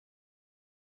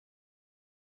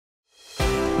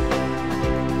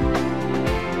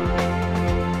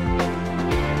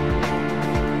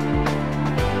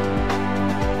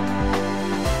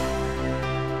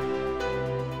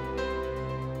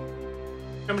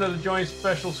Chairman of the Joint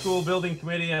Special School Building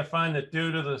Committee, I find that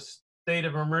due to the state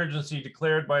of emergency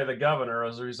declared by the governor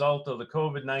as a result of the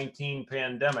COVID-19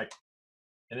 pandemic,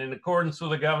 and in accordance with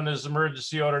the governor's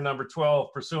emergency order number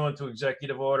 12 pursuant to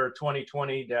Executive Order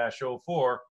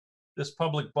 2020-04, this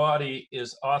public body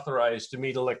is authorized to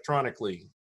meet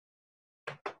electronically.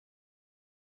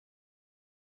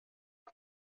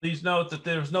 Please note that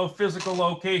there is no physical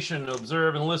location to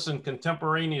observe and listen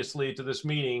contemporaneously to this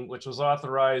meeting, which was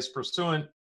authorized pursuant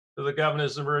to the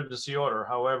governor's emergency order.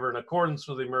 However, in accordance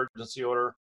with the emergency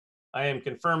order, I am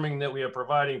confirming that we are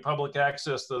providing public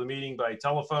access to the meeting by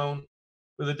telephone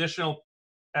with additional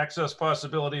access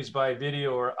possibilities by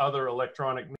video or other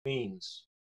electronic means.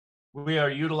 We are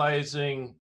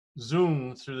utilizing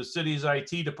Zoom through the city's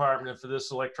IT department for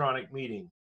this electronic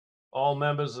meeting. All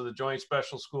members of the Joint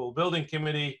Special School Building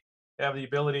Committee have the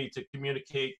ability to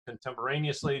communicate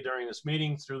contemporaneously during this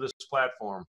meeting through this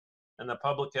platform, and the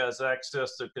public has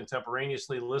access to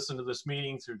contemporaneously listen to this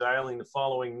meeting through dialing the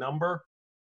following number,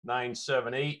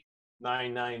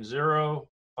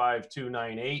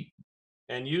 978-990-5298,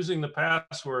 and using the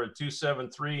password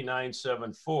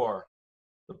 273974.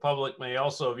 The public may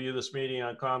also view this meeting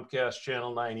on Comcast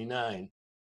Channel 99.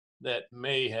 That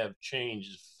may have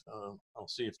changed. I'll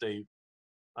see if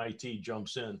IT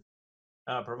jumps in.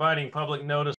 Providing public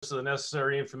notice of the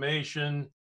necessary information.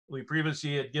 We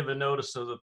previously had given notice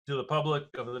to the public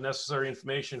of the necessary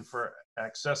information for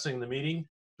accessing the meeting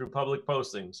through public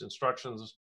postings.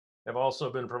 Instructions have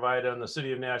also been provided on the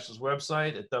City of Nashua's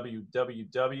website at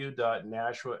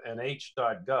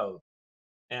www.nashuanh.gov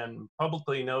and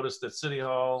publicly noticed at City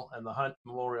Hall and the Hunt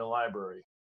Memorial Library.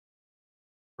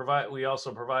 We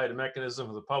also provide a mechanism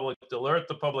for the public to alert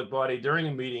the public body during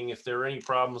a meeting if there are any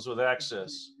problems with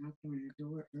access.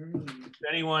 If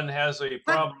anyone has a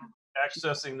problem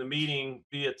accessing the meeting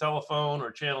via telephone or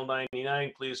channel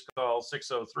 99, please call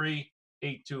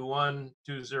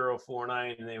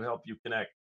 603-821-2049 and they will help you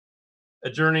connect.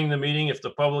 Adjourning the meeting if the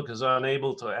public is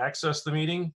unable to access the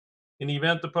meeting. In the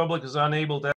event the public is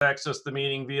unable to access the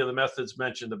meeting via the methods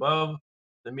mentioned above,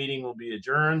 the meeting will be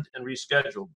adjourned and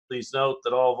rescheduled. Please note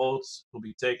that all votes will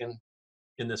be taken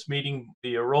in this meeting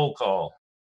via roll call.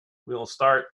 We will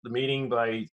start the meeting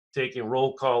by taking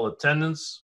roll call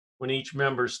attendance. When each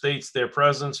member states their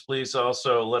presence, please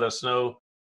also let us know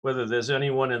whether there's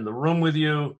anyone in the room with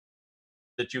you,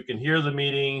 that you can hear the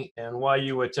meeting, and why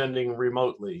you are attending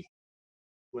remotely.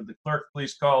 Would the clerk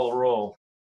please call the roll?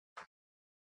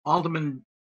 Alderman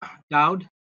Dowd.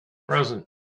 Present.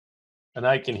 And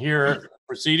I can hear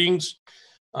proceedings.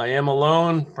 I am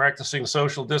alone, practicing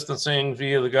social distancing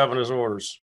via the governor's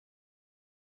orders.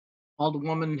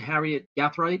 Alderwoman Harriet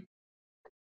Gathright.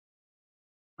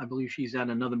 I believe she's at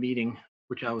another meeting,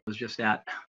 which I was just at.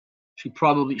 She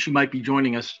might be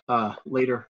joining us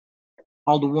later.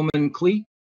 Alderwoman Clee.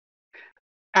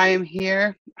 I am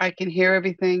here. I can hear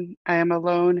everything. I am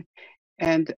alone.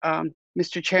 And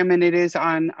Mr. Chairman, it is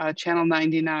on channel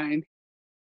 99.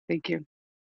 Thank you.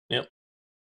 Yep.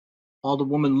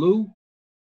 Alderwoman Liu.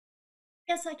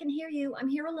 Yes, I can hear you. I'm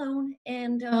here alone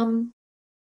and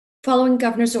following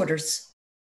governor's orders.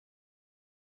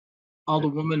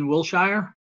 Alderwoman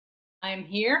Wilshire. I'm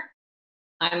here.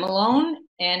 I'm alone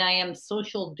and I am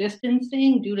social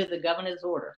distancing due to the governor's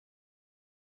order.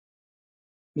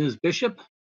 Ms. Bishop.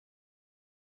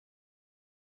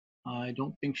 I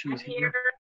don't think she's here.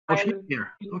 Oh, she's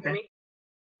here. Okay.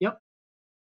 Yep.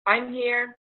 I'm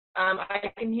here.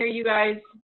 I can hear you guys.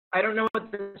 I don't know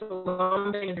what this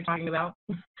alone thing you're talking about.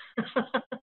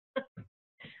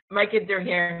 My kids are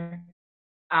here.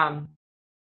 For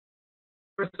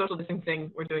social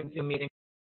distancing, we're doing Zoom meeting.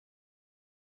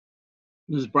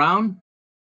 Ms. Brown.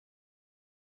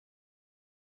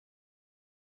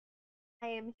 I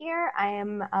am here. I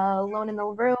am alone in the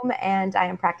room and I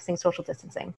am practicing social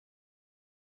distancing.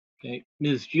 Okay.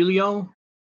 Ms. Giglio.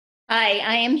 Hi,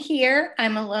 I am here.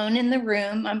 I'm alone in the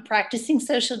room. I'm practicing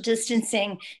social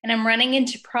distancing and I'm running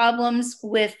into problems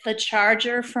with the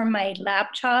charger for my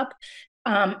laptop.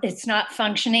 It's not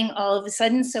functioning all of a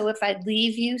sudden. So if I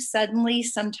leave you suddenly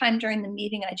sometime during the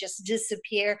meeting, I just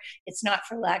disappear. It's not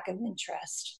for lack of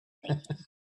interest. Thank you.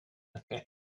 Okay.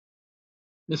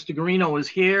 Mr. Guarino is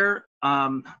here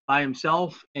by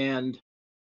himself and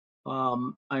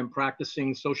I am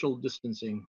practicing social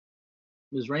distancing.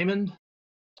 Ms. Raymond.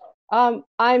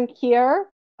 I'm here.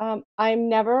 I'm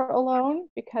never alone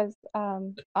because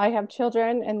I have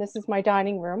children and this is my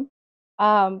dining room.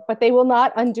 But they will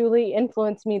not unduly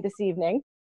influence me this evening.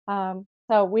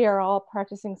 So we are all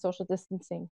practicing social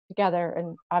distancing together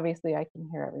and obviously I can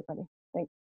hear everybody.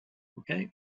 Thanks. Okay.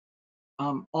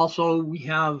 Also, we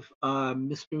have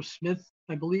Mr. Smith,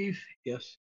 I believe.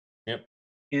 Yes. Yep.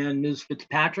 And Ms.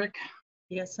 Fitzpatrick,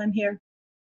 Yes, I'm here.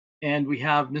 and we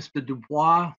have Mr.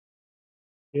 Dubois.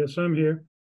 Yes, I'm here,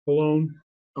 alone.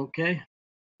 Okay.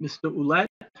 Mr. Ouellette.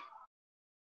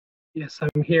 Yes,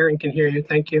 I'm here and can hear you.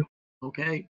 Thank you.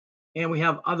 Okay. And we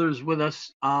have others with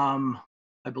us, I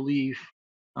believe.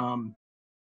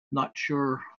 Not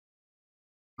sure.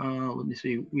 Let me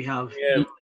see. We have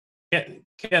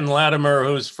Ken Latimer,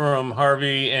 who's from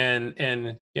Harvey, and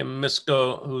Kim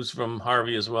Misko, who's from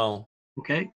Harvey as well.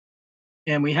 Okay.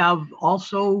 And we have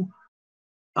also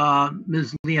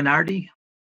Ms. Leonardi.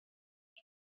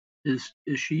 Is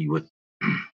she with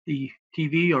the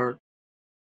TV, or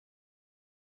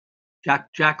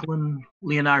Jacqueline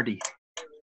Leonardi?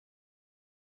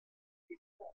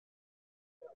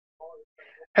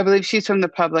 I believe she's from the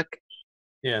public.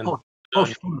 Yeah.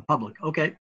 She's from the public.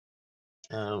 Okay.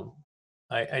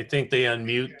 I think they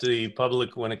unmute the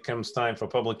public when it comes time for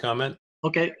public comment.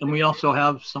 Okay. And we also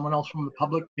have someone else from the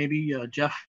public, maybe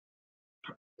Jeff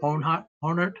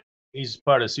Honert. He's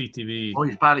part of CTV. Oh,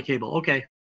 he's part of cable. Okay.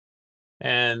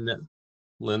 And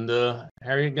Linda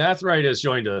Harriet Gathright has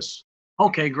joined us.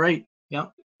 Okay, great. Yeah.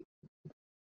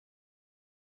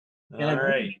 All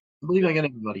right. I believe I got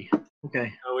everybody.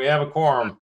 Okay. So we have a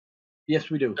quorum. Yes,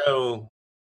 we do. So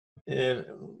if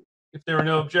there are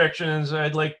no objections,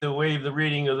 I'd like to waive the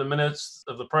reading of the minutes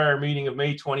of the prior meeting of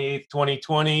May 28th,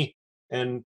 2020,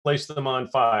 and place them on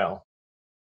file.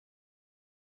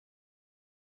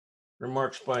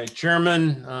 Remarks by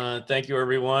chairman. Thank you,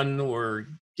 everyone. We're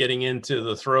getting into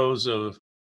the throes of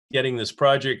getting this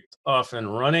project off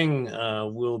and running.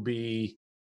 We'll be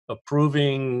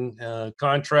approving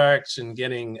contracts and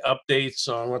getting updates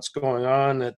on what's going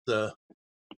on at the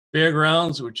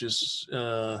fairgrounds, which is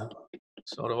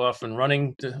sort of off and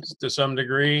running to some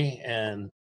degree, and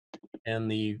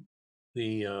the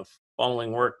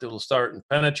following work that will start in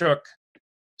Pennachuck.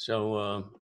 So,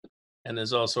 and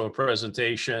there's also a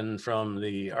presentation from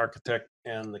the architect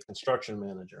and the construction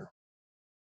manager.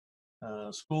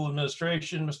 School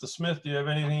administration, Mr. Smith, do you have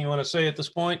anything you want to say at this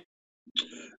point?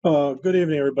 Good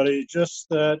evening, everybody. Just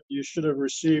that you should have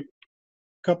received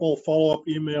a couple of follow-up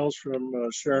emails from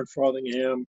Sharon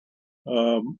Frothingham.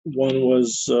 One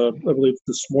was, I believe,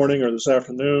 this morning or this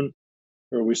afternoon,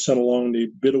 where we sent along the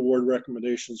bid award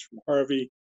recommendations from Harvey.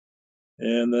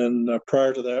 And then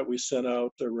prior to that, we sent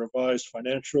out the revised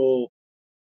financial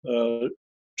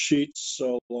sheets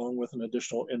along with an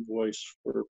additional invoice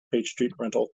for Page Street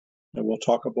rental. And we'll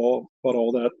talk about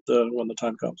all that when the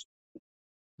time comes.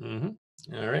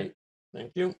 Mm-hmm. All right.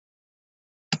 Thank you.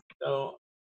 So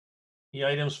the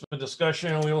items for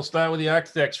discussion, we will start with the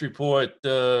architect's report.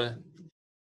 Mr.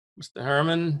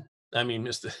 Herman,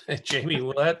 Mr. Jamie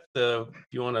Ouellette, if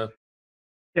you want to.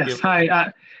 Yes,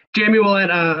 hi. Jamie Ouellette,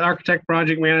 architect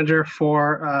project manager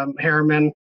for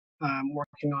Harriman,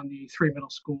 working on the 3 middle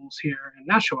schools here in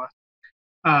Nashua.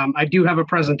 I do have a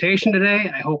presentation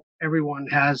today. I hope everyone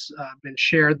has been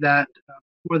shared that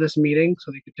for this meeting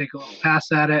so they could take a little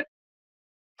pass at it.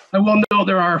 I will note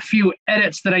there are a few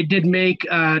edits that I did make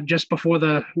just before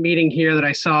the meeting here that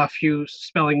I saw a few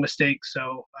spelling mistakes.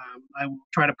 So I will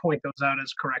try to point those out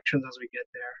as corrections as we get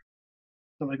there.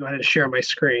 I'm going to go ahead and share my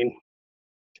screen.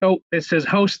 Oh, it says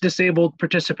host disabled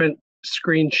participant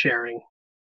screen sharing.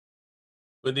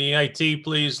 Would the IT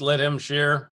please let him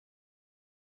share?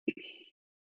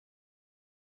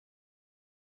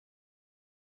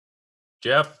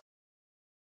 Jeff?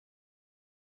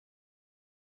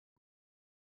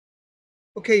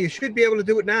 Okay, you should be able to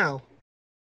do it now.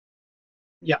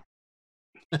 Yeah.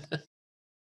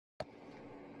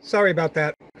 Sorry about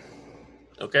that.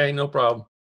 Okay, no problem.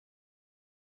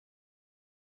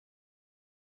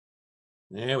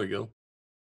 There we go.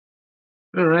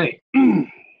 All right.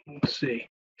 Let's see.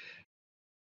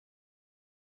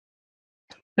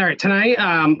 All right, tonight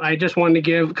I just wanted to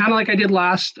give, kind of like I did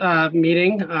last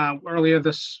meeting earlier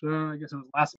this, I guess it was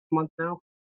last month now.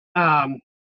 I'm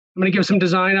going to give some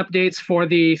design updates for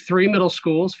the 3 middle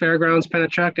schools, Fairgrounds,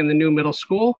 Pennachuck, and the new middle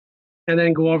school, and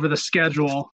then go over the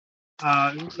schedule,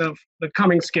 the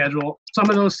coming schedule. Some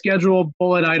of those schedule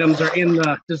bullet items are in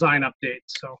the design updates.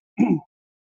 So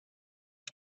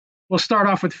we'll start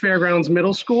off with Fairgrounds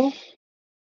Middle School.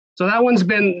 So that one's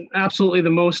been absolutely the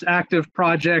most active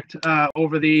project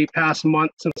over the past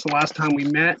month since the last time we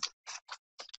met.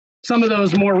 Some of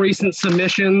those more recent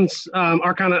submissions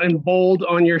are kind of in bold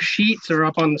on your sheets or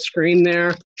up on the screen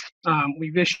there.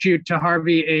 We've issued to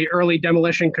Harvey a early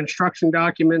demolition construction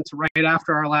documents right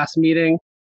after our last meeting.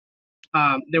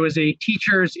 There was a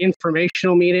teachers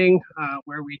informational meeting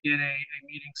where we did a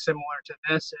meeting similar to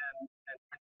this and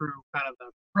went through kind of the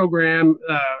program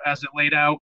as it laid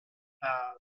out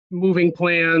moving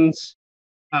plans,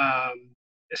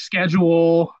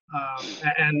 schedule,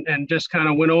 and just kind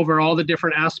of went over all the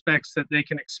different aspects that they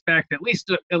can expect, at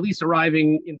least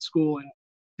arriving in school and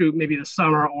through maybe the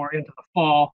summer or into the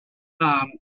fall.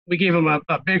 We gave them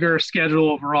a bigger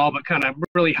schedule overall, but kind of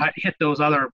really hit those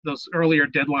earlier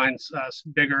deadlines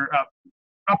bigger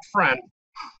up front.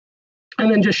 And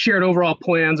then just shared overall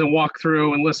plans and walked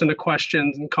through and listened to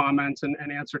questions and comments and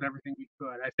answered everything we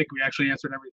could. I think we actually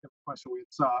answered every question we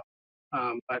saw,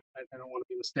 but I don't want to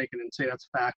be mistaken and say that's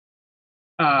a fact.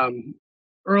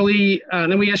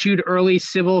 Then we issued early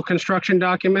civil construction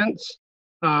documents.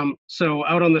 So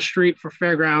out on the street for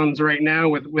fairgrounds right now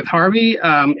with Harvey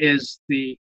is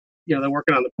they're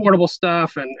working on the portable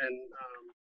stuff and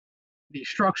the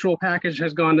structural package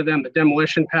has gone to them, the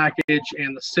demolition package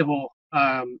and the civil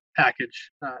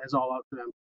package is all out to them.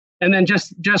 And then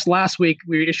just last week,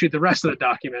 we issued the rest of the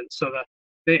documents. So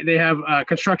they have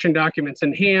construction documents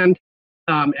in hand,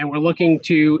 and we're looking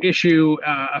to issue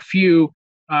a few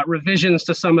revisions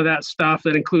to some of that stuff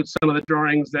that includes some of the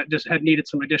drawings that just had needed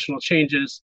some additional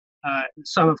changes.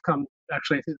 Some have come,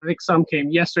 actually, I think some came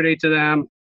yesterday to them.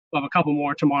 We'll have a couple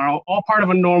more tomorrow, all part of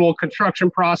a normal construction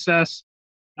process.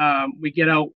 We get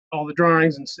out all the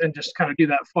drawings and just kind of do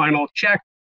that final check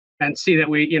and see that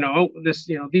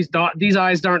these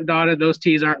I's aren't dotted, those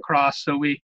T's aren't crossed. So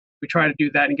we try to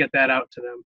do that and get that out to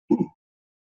them.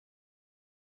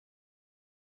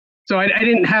 So I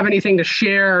didn't have anything to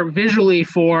share visually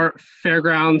for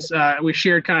fairgrounds. We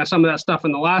shared kind of some of that stuff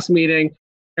in the last meeting.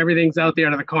 Everything's out there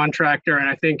to the contractor, and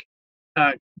I think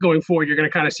going forward, you're going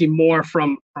to kind of see more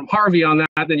from Harvey on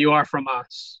that than you are from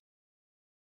us.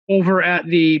 Over at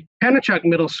the Pennachuck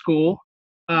Middle School,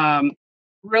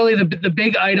 really the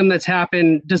big item that's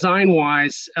happened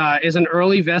design-wise is an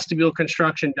early vestibule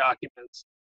construction documents.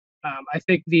 I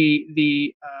think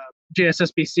the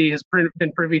JSSBC has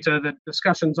been privy to the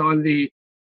discussions on the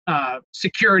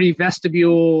security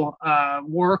vestibule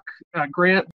work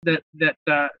grant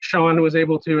that Sean was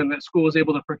able to and that school was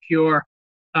able to procure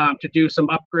to do some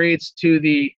upgrades to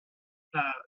the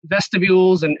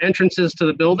vestibules and entrances to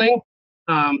the building.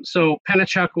 So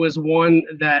Pennachuck was one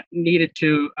that needed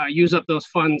to use up those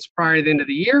funds prior to the end of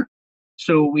the year.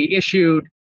 So we issued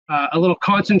a little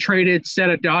concentrated set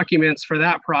of documents for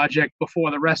that project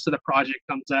before the rest of the project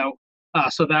comes out,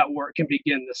 so that work can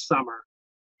begin this summer.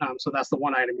 So that's the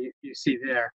one item you see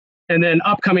there. And then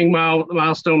upcoming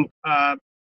milestone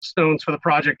stones for the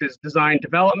project is design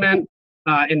development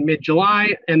in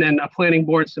mid-July, and then a planning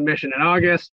board submission in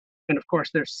August. And of course,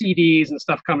 there's CDs and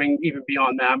stuff coming even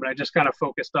beyond that, but I just kind of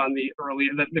focused on the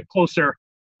closer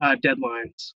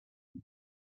deadlines.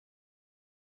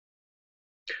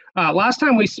 Last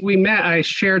time we met, I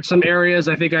shared some areas.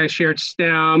 I think I shared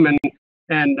STEM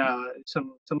and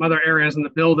some other areas in the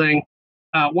building.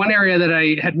 One area that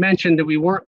I had mentioned that we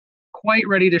weren't quite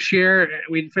ready to share,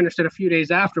 we finished it a few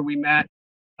days after we met,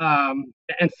 and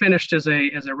finished as a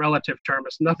relative term.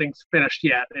 It's nothing's finished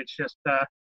yet. It's just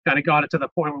kind of got it to the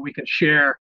point where we can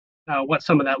share what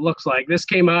some of that looks like. This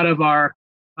came out of our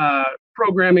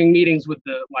programming meetings with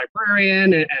the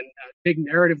librarian and a big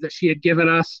narrative that she had given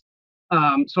us.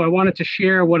 So I wanted to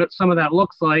share what some of that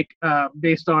looks like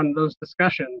based on those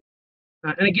discussions.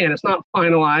 And again, it's not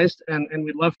finalized, and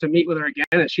we'd love to meet with her again,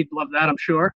 and she'd love that, I'm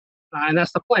sure. And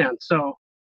that's the plan. So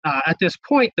at this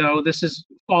point, though, this is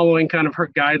following kind of her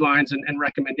guidelines and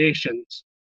recommendations.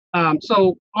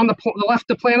 So on the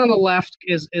plan on the left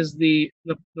is the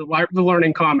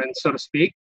learning commons, so to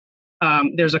speak.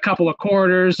 There's a couple of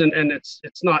corridors, and it's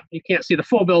not, you can't see the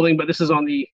full building, but this is on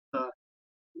the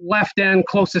left end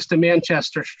closest to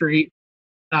Manchester Street.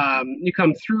 You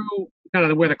come through kind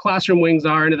of where the classroom wings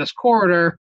are into this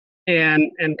corridor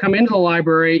and come into the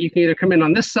library. You can either come in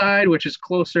on this side, which is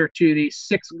closer to the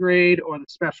 6th grade or the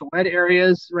special ed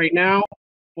areas right now,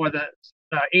 or the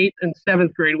 8th and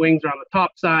 7th grade wings are on the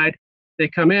top side. They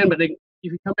come in, but if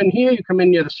you come in here, you come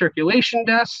in near the circulation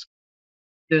desk.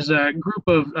 There's a group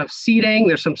of seating.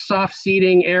 There's some soft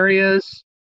seating areas.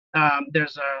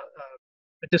 There's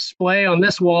a display on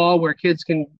this wall where kids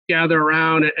can gather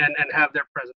around and have their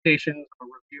presentations or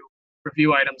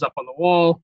review items up on the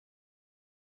wall.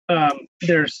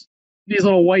 There's these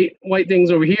little white things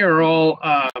over here are all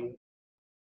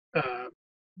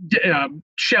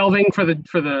shelving for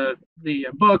the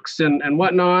books and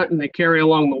whatnot, and they carry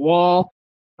along the wall.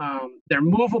 They're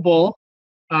movable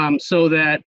so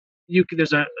that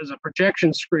there's a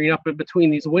projection screen up in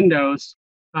between these windows.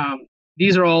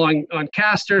 These are all on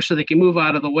casters, so they can move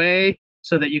out of the way,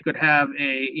 so that you could have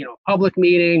a public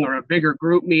meeting or a bigger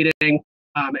group meeting,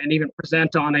 and even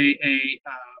present on a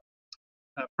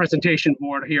presentation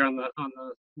board here on the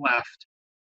left.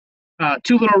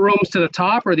 Two little rooms to the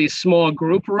top are these small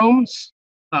group rooms.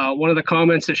 One of the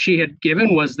comments that she had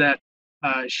given was that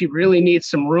she really needs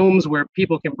some rooms where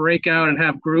people can break out and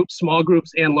have groups, small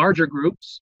groups and larger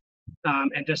groups,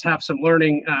 and just have some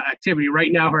learning activity.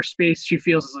 Right now, her space, she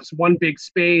feels, is this one big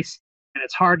space, and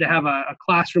it's hard to have a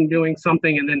classroom doing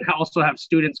something and then also have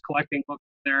students collecting books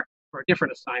there for a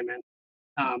different assignment.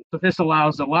 So this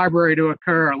allows the library to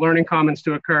occur, a learning commons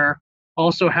to occur,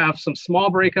 also have some small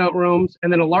breakout rooms,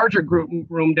 and then a larger group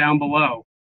room down below.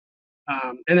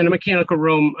 And then a mechanical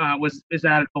room is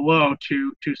added below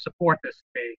to support this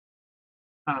space.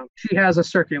 She has a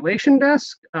circulation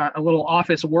desk, a little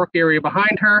office work area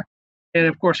behind her, and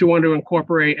of course we want to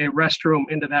incorporate a restroom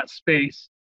into that space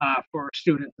for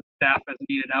students and staff as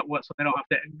needed so they don't have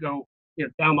to go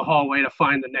down the hallway to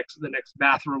find the next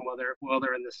bathroom while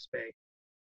they're in this space.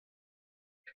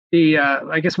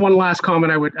 I guess one last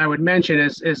comment I would mention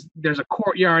is there's a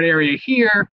courtyard area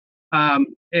here,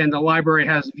 and the library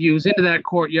has views into that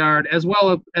courtyard as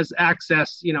well as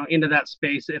access, into that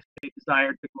space if they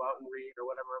desire to go out and read or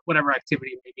whatever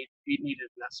activity may be needed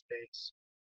in that space.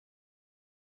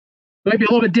 It might be a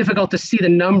little bit difficult to see the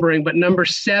numbering, but number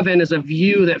 7 is a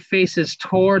view that faces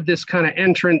toward this kind of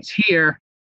entrance here.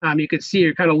 You can see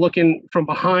you're kind of looking from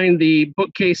behind the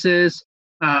bookcases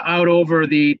out over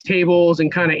the tables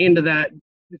and kind of into that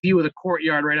view of the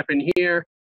courtyard right up in here.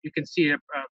 You can see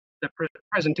the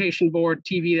presentation board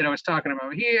TV that I was talking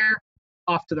about here.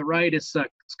 Off to the right is a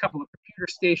couple of computer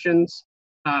stations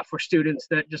for students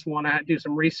that just want to do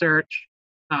some research,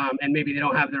 and maybe they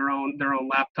don't have their own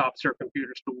laptops or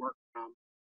computers to work from.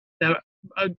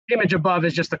 The image above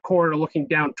is just a corridor looking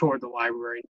down toward the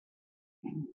library.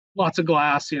 Lots of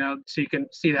glass, so you can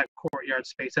see that courtyard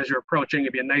space as you're approaching.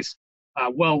 It'd be a nice,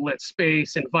 well-lit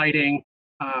space, inviting,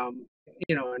 and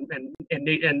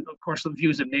of course the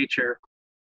views of nature.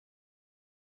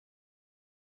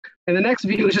 And the next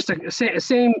view is just a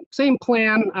same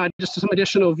plan, just some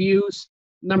additional views.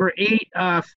 Number 8,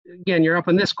 again, you're up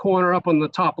in this corner, up on the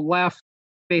top left,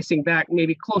 facing back,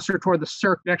 maybe closer toward the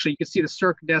circ. Actually, you can see the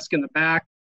circ desk in the back,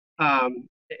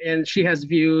 and she has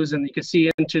views, and you can see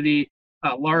into the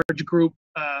large group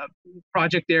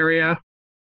project area.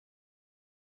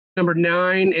 Number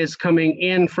 9 is coming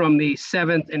in from the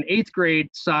 7th and 8th grade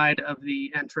side of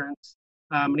the entrance.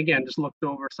 And again, just looked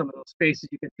over some of those spaces.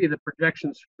 You can see the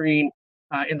projection screen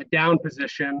in the down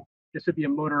position. This would be a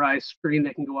motorized screen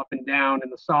that can go up and down in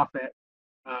the soffit.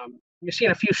 You're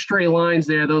seeing a few stray lines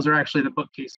there. Those are actually the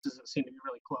bookcases that seem to be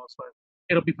really close, but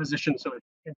it'll be positioned so it's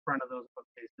in front of those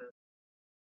bookcases.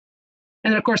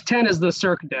 And then of course, 10 is the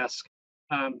circ desk.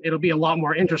 It'll be a lot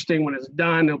more interesting when it's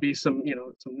done. There'll be some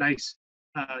nice,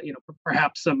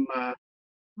 perhaps some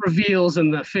reveals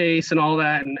in the face and all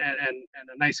that, and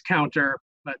a nice counter.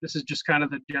 But this is just kind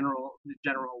of the general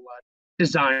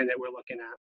design that we're looking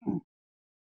at.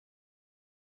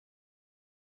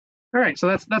 All right, so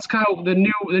that's kind of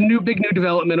the big new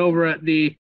development over at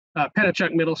the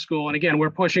Pennachuck Middle School. And again, we're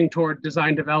pushing toward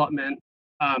design development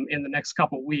in the next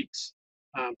couple weeks.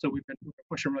 So we've been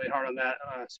pushing really hard on that,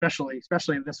 especially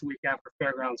this week after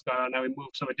Fairgrounds got on. Now we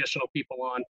moved some additional people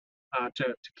on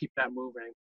to keep that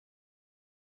moving.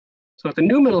 So at the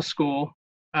new middle school,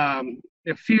 a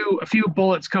few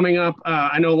bullets coming up.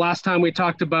 I know last time we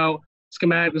talked about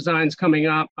schematic designs coming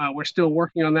up. We're still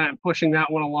working on that and pushing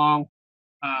that one along.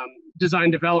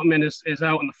 Design development is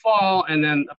out in the fall, and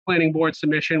then a planning board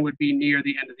submission would be near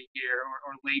the end of the year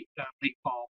or late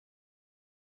fall.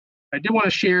 I did want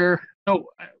to share. Oh,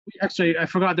 actually, I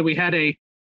forgot that we had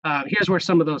here's where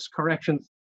some of those corrections.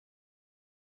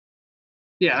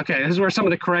 Yeah, okay. This is where some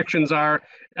of the corrections are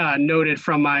noted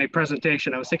from my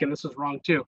presentation. I was thinking this was wrong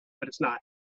too, but it's not.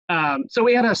 So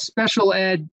we had a special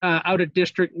ed out of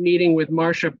district meeting with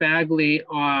Marcia Bagley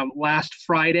last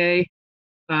Friday.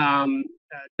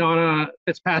 Donna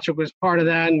Fitzpatrick was part of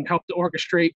that and helped to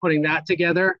orchestrate putting that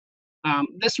together.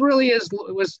 This really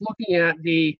was looking at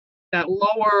that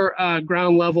lower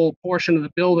ground level portion of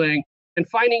the building and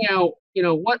finding out,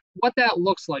 what that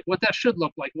looks like, what that should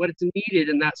look like, what it's needed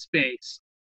in that space.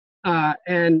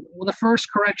 And the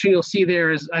first correction you'll see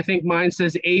there is, I think mine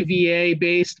says AVA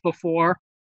based before.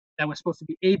 That was supposed to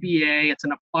be ABA. It's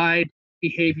an applied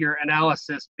behavior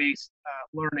analysis based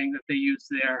learning that they use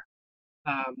there.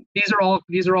 These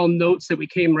are all notes that we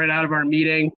came right out of our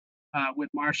meeting with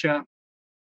Marcia.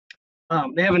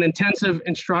 They have an intensive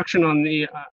instruction on the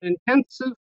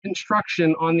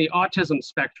autism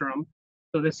spectrum.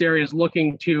 So this area is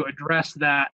looking to address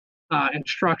that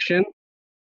instruction.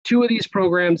 2 of these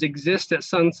programs exist at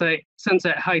Sunset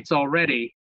Heights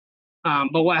already.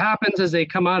 But what happens is they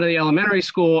come out of the elementary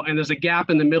school and there's a gap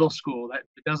in the middle school that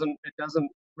it doesn't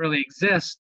really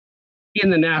exist in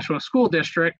the Nashua School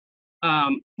District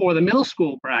for the middle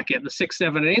school bracket, the 6th,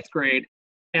 7th, and 8th grade.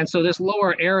 And so this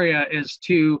lower area is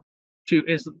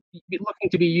looking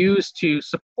to be used to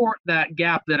support that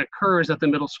gap that occurs at the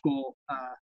middle school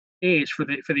age for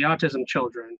the autism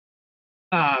children.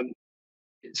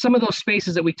 Some of those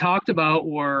spaces that we talked about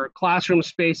were classroom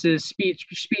spaces, speech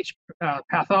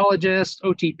pathologist,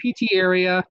 OT-PT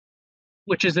area,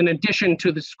 which is an addition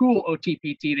to the school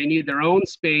OT-PT. They need their own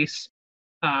space,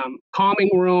 calming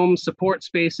rooms, support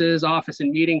spaces, office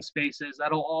and meeting spaces.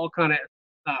 That'll all kind of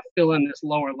fill in this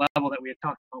lower level that we had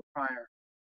talked about prior.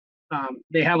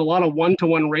 They have a lot of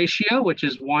one-to-one ratio, which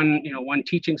is one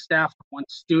teaching staff to one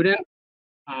student.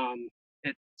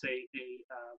 It's a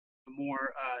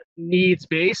more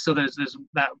needs-based, so there's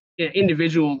that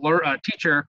individual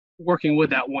teacher working with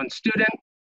that one student.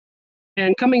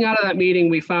 And coming out of that meeting,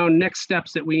 we found next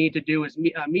steps that we need to do is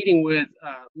meeting with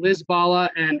Liz Bala,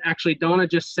 and actually Donna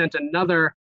just sent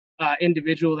another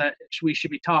individual that we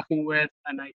should be talking with,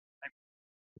 and I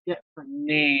forget her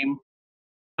name,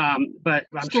 but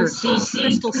I'm sure.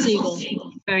 Crystal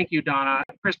Siegel. Thank you, Donna.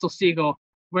 Crystal Siegel.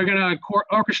 We're going to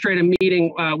orchestrate a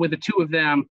meeting with the two of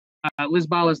them. Liz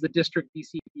Bala is the district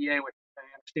DCBA, which I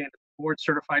understand is board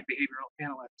certified behavioral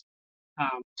analyst,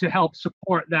 to help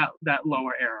support that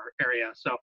lower area.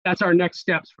 So that's our next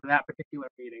steps for that particular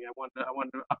meeting. I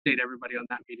wanted to update everybody on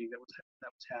that meeting that was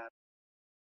had.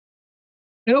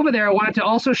 And over there, I wanted to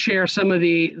also share some of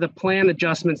the plan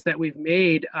adjustments that we've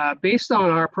made based on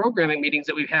our programming meetings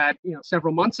that we've had,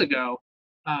 several months ago.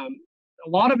 A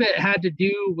lot of it had to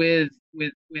do with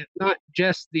not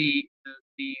just the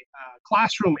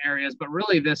classroom areas, but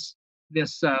really this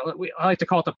I like to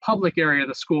call it the public area of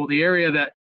the school, the area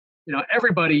that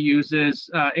everybody uses,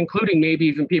 including maybe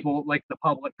even people like the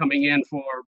public coming in for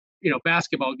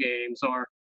basketball games or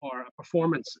a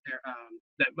performance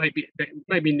that might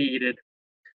be needed.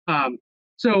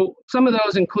 So some of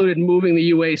those included moving the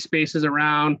UA spaces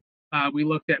around. We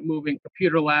looked at moving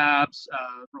computer labs,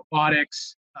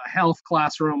 robotics, health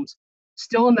classrooms,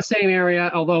 still in the same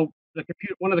area, although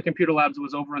one of the computer labs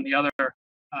was over on the other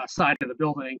side of the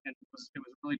building, and it was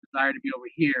really desired to be over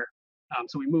here.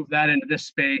 So we moved that into this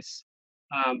space.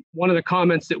 One of the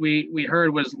comments that we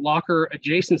heard was locker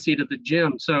adjacency to the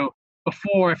gym. So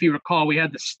before, if you recall, we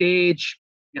had the stage.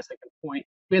 I guess I can point.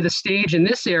 We had the stage in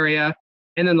this area,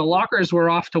 and then the lockers were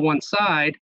off to one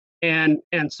side, and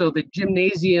so the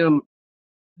gymnasium,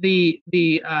 the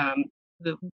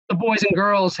boys and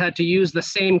girls had to use the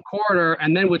same corridor,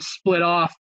 and then would split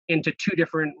off into two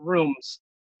different rooms.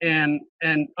 And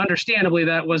understandably,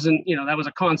 that wasn't, that was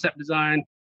a concept design.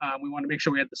 We wanted to make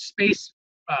sure we had the space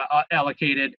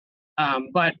allocated,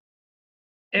 but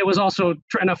it was also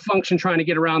a function trying to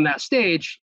get around that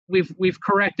stage. We've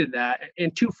corrected that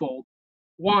in twofold.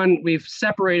 One, we've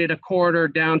separated a corridor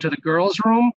down to the girls'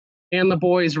 room and the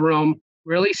boys' room,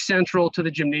 really central to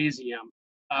the gymnasium.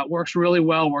 Works really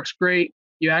well, works great.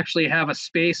 You actually have a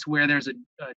space where there's a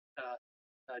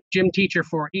gym teacher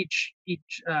for each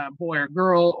boy or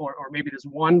girl, or maybe there's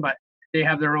one, but they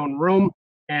have their own room,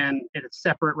 and it's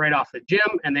separate right off the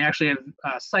gym, and they actually have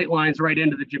sight lines right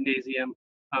into the gymnasium,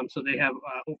 so they have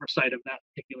oversight of that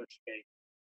particular space.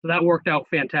 So that worked out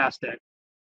fantastic.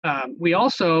 We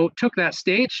also took that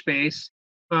stage space.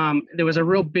 There was a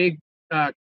real big,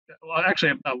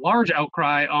 actually a large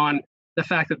outcry on the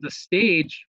fact that the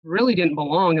stage really didn't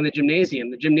belong in the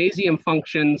gymnasium. The gymnasium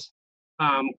functions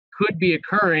could be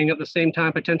occurring at the same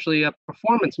time. Potentially a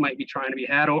performance might be trying to be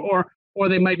had, or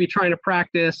they might be trying to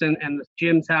practice, and the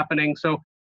gym's happening. So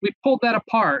we pulled that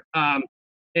apart, and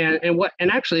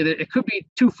actually it could be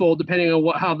twofold depending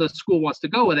on how the school wants to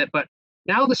go with it. But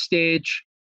now the stage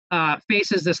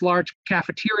faces this large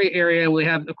cafeteria area, and we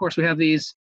have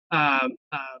these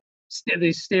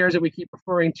stairs that we keep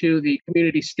referring to, the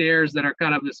community stairs, that are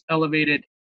kind of this elevated,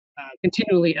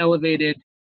 continually elevated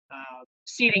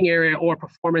seating area or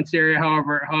performance area,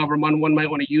 however one might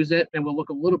want to use it. And we'll look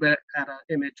a little bit at an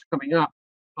image coming up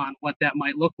on what that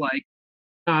might look like.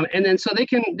 And then so they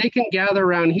can gather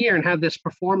around here and have this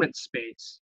performance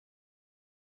space.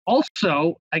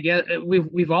 Also, I guess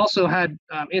we've also had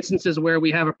instances where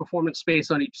we have a performance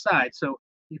space on each side. So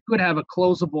you could have a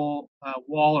closable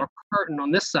wall or curtain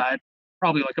on this side,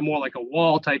 probably more like a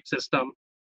wall type system,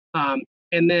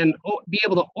 and then be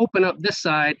able to open up this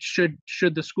side should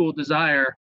the school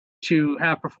desire to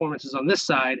have performances on this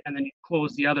side, and then you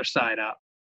close the other side up.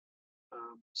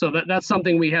 So that's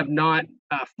something we have not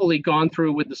fully gone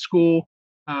through with the school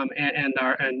and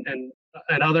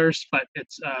others, but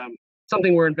it's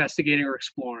something we're investigating or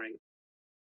exploring.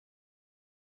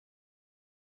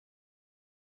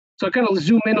 So I kind of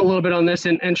zoom in a little bit on this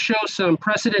and show some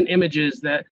precedent images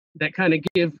that kind of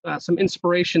give some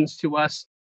inspirations to us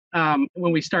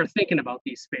when we start thinking about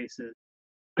these spaces.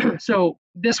 So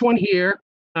this one here,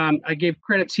 I gave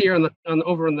credits here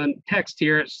over in the text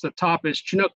here. It's the top is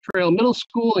Chinook Trail Middle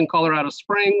School in Colorado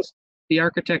Springs. The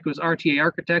architect was RTA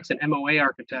Architects and MOA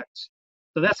Architects.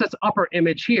 So that's upper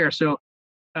image here. So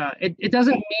it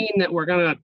doesn't mean that we're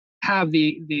going to have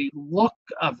the look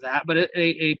of that, but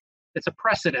it's a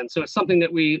precedent. So it's something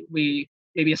that we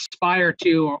maybe aspire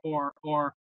to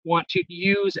or want to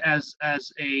use as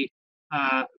a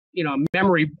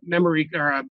memory or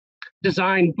a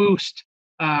design boost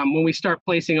when we start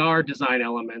placing our design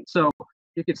elements. So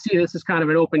you can see this is kind of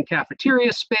an open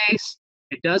cafeteria space.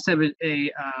 It does have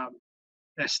a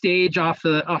stage off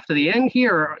to the end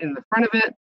here or in the front of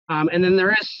it, and then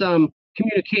there is some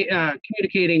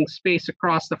communicating space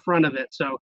across the front of it.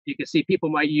 So you can see people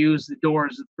might use the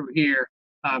doors through here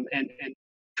and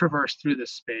traverse through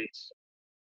this space.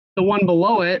 The one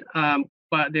below it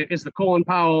but there is the Colin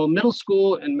Powell Middle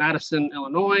School in Madison,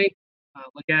 Illinois.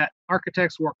 Look at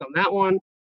Architects worked on that one.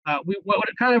 What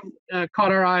kind of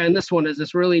caught our eye on this one is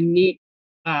this really neat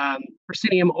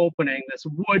proscenium opening, this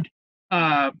wood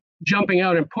jumping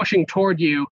out and pushing toward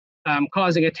you,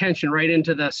 causing attention right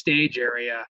into the stage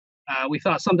area. We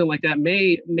thought something like that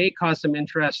may cause some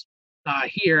interest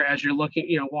here as you're looking,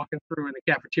 walking through in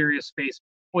the cafeteria space,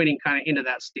 pointing kind of into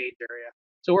that stage area.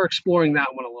 So we're exploring that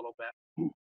one a little bit.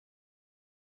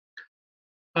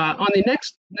 On the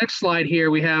next slide here,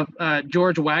 we have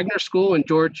George Wagner School in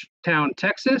Georgetown,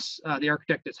 Texas. The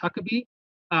architect is Huckabee.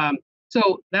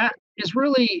 So that is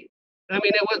really, I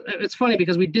mean, it's funny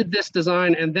because we did this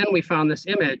design and then we found this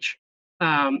image,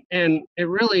 and it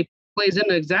really plays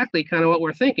into exactly kind of what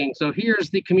we're thinking. So here's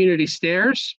the community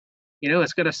stairs.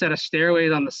 It's got a set of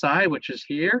stairways on the side, which is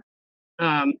here,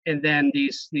 and then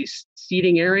these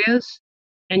seating areas,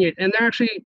 and they're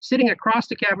actually sitting across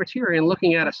the cafeteria and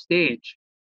looking at a stage.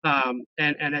 And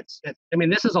it's I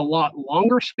mean, this is a lot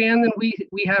longer span than we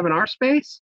have in our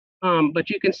space,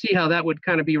 but you can see how that would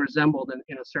kind of be resembled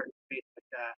in a certain space like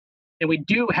that. And we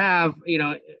do have,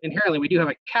 inherently we do have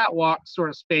a catwalk sort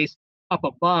of space up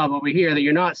above over here that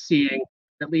you're not seeing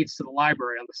that leads to the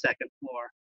library on the second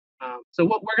floor. So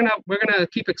what we're gonna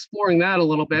keep exploring that a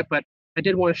little bit, but I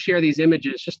did want to share these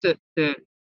images just to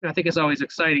I think it's always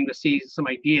exciting to see some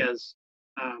ideas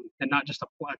and not just a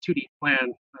 2D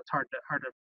plan. It's hard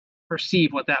to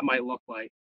perceive what that might look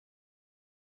like.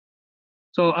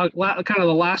 So kind of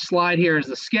the last slide here is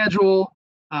the schedule.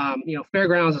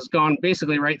 Fairgrounds has gone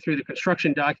basically right through the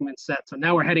construction document set. So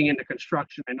now we're heading into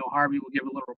construction. I know Harvey will give a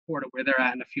little report of where they're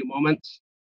at in a few moments.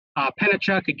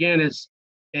 Pennachuck again is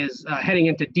heading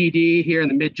into DD here in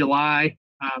the mid-July.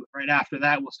 Right after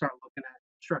that, we'll start looking at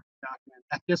construction documents.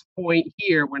 At this point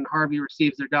here, when Harvey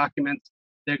receives their documents,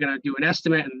 they're going to do an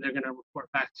estimate and they're going to report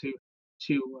back to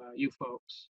you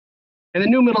folks. And the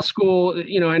new middle school,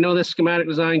 I know this schematic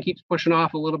design keeps pushing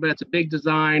off a little bit. It's a big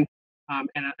design.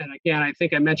 And again, I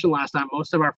think I mentioned last time,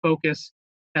 most of our focus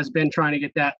has been trying to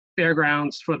get that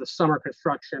fairgrounds for the summer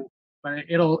construction. But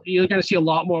you're going to see a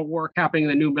lot more work happening in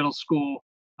the new middle school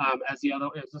as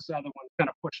this other one kind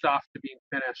of pushed off to being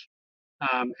finished.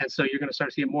 And so you're going to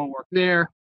start seeing more work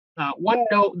there. One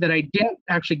note that I didn't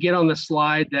actually get on the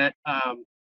slide that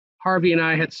Harvey and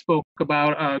I had spoke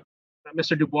about,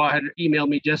 Mr. Dubois had emailed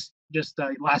me just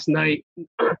last night,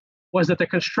 was that the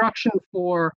construction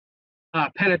for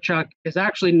Pennachuck is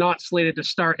actually not slated to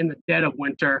start in the dead of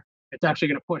winter. It's actually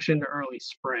going to push into early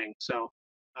spring. So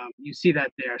you see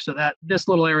that there. So that this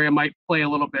little area might play a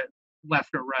little bit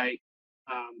left or right.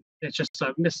 It's just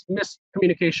a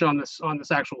miscommunication on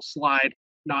this actual slide,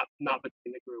 not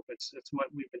between the group. It's what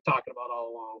we've been talking about all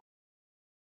along.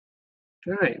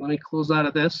 All right, let me close out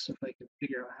of this if I can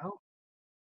figure out how.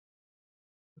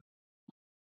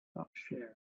 Stop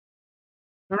share.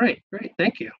 All right, great,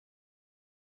 thank you.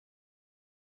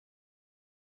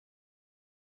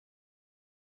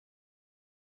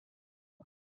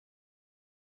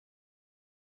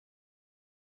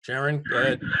 Sharon, go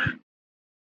ahead.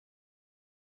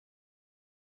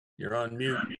 You're on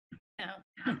mute.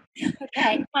 Oh.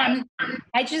 Okay.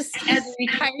 I just, as a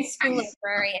retired school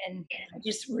librarian, I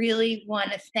just really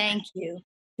want to thank you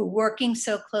for working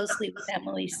so closely with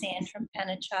Emily Sand from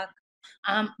Pennachuck.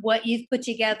 What you've put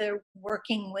together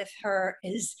working with her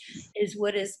is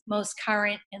what is most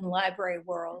current in library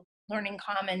world. Learning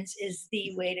Commons is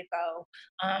the way to go.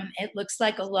 It looks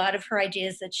like a lot of her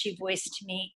ideas that she voiced to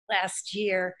me last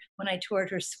year when I toured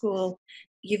her school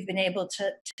you've been able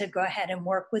to go ahead and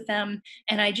work with them.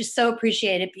 And I just so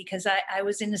appreciate it, because I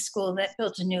was in a school that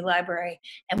built a new library,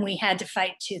 and we had to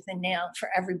fight tooth and nail for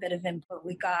every bit of input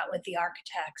we got with the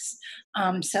architects.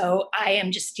 So I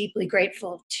am just deeply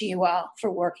grateful to you all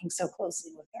for working so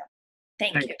closely with her.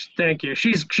 Thank you. Thank you.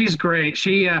 She's great.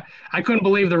 I couldn't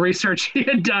believe the research she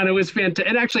had done. It was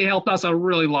fantastic. It actually helped us a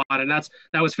really lot, and that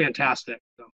was fantastic.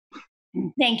 So.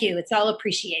 Thank you. It's all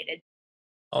appreciated.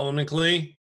 Alderman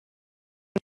Clee.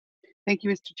 Thank you,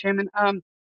 Mr. Chairman.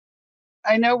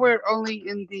 I know we're only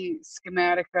in the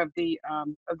schematic of the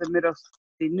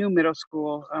new middle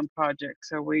school project,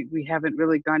 so we haven't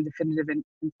really gone definitive and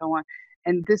so on.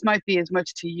 And this might be as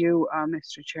much to you,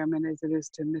 Mr. Chairman, as it is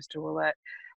to Mr. Willett.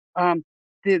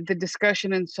 The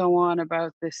discussion and so on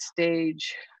about this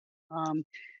stage,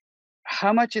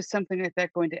 how much is something like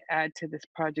that going to add to this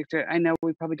project? I know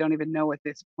we probably don't even know at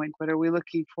this point, but are we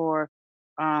looking for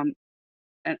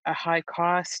a high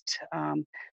cost?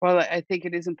 Well, I think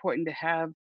it is important to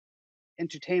have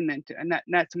entertainment, and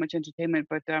not so much entertainment,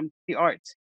 but the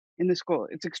arts in the school.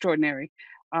 It's extraordinary.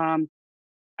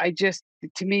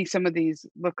 To me, some of these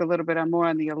look a little bit more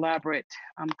on the elaborate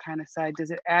kind of side.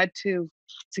 Does it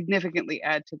significantly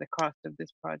add to the cost of this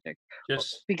project?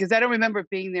 Just because I don't remember it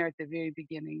being there at the very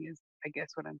beginning, is I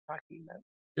guess what I'm talking about.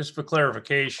 Just for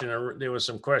clarification, there was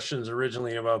some questions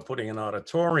originally about putting an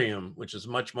auditorium, which is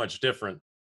much, much different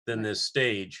than this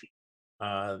stage.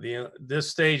 This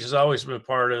stage has always been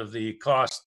part of the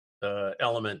cost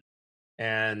element,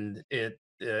 and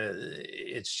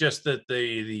it's just that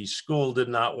the school did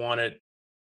not want it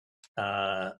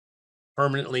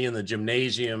permanently in the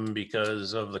gymnasium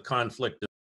because of the conflict.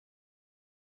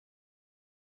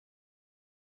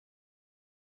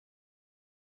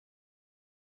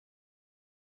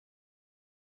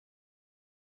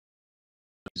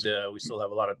 We still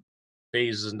have a lot of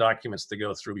phases and documents to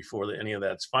go through before any of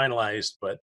that's finalized,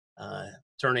 but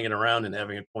turning it around and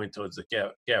having it point towards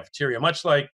the cafeteria, much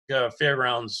like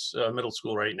Fairgrounds Middle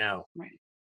School right now. Right.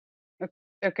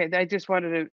 Okay, I just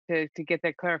wanted to get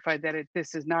that clarified, that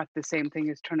this is not the same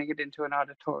thing as turning it into an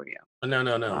auditorium.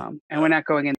 No. And we're not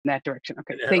going in that direction.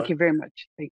 Okay, thank you very much.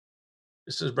 Thank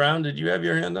you. Mrs. Brown, did you have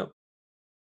your hand up?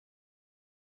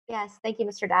 Yes, thank you,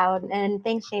 Mr. Dowd, and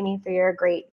thanks, Jamie, for your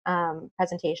great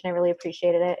presentation. I really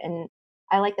appreciated it, and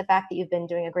I like the fact that you've been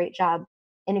doing a great job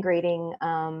integrating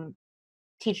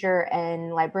teacher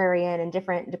and librarian and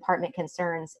different department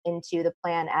concerns into the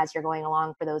plan as you're going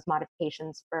along for those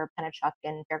modifications for Pennachuck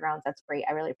and Fairgrounds. That's great.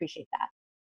 I really appreciate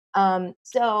that.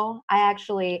 So I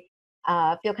actually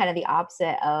feel kind of the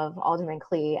opposite of Alderman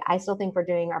Clee. I still think we're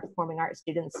doing our performing arts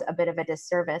students a bit of a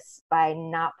disservice by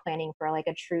not planning for like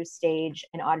a true stage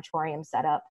and auditorium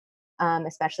setup,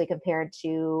 especially compared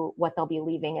to what they'll be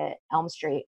leaving at Elm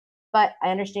Street. But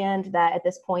I understand that at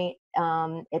this point,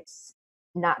 it's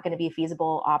not going to be a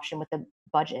feasible option with the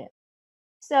budget.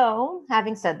 So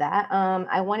having said that,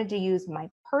 I wanted to use my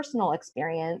personal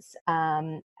experience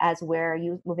as where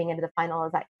you moving into the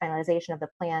finalization of the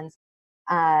plans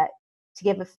to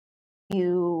give a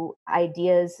few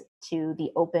ideas to the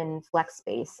open flex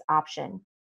space option.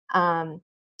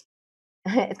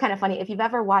 It's kind of funny, if you've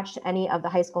ever watched any of the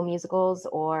High School Musicals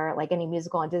or like any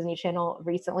musical on Disney Channel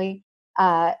recently,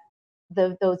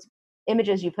 those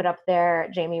images you put up there,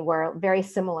 Jamie, were very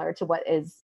similar to what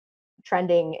is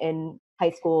trending in high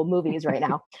school movies right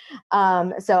now.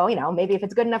 So, maybe if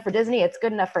it's good enough for Disney, it's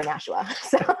good enough for Nashua.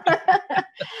 So,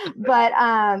 but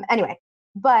anyway,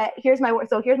 here's my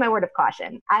word of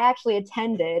caution. I actually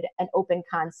attended an open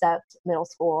concept middle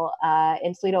school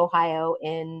in Toledo, Ohio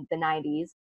in the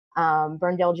 90s,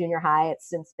 Burndale Junior High. It's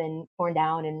since been torn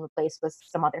down and replaced with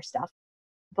some other stuff.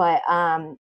 But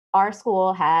our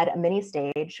school had a mini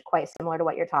stage quite similar to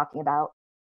what you're talking about.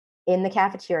 In the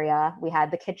cafeteria, we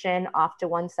had the kitchen off to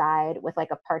one side with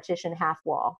like a partition half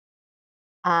wall.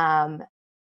 I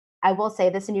will say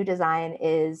this new design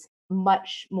is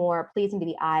much more pleasing to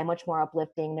the eye, much more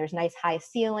uplifting. There's nice high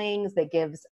ceilings that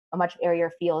gives a much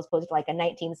airier feel as opposed to like a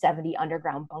 1970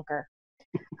 underground bunker.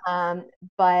 So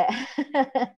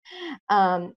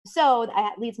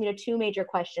that leads me to two major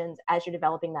questions as you're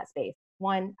developing that space.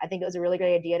 One, I think it was a really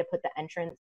great idea to put the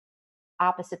entrance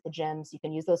opposite the gym, so you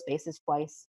can use those spaces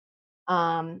twice.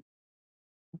 But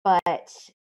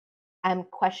I'm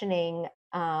questioning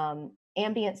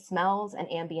ambient smells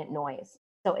and ambient noise.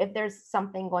 So if there's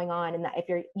something going on in that, if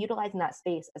you're utilizing that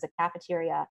space as a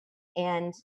cafeteria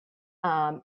and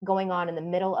going on in the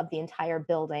middle of the entire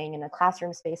building and the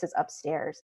classroom spaces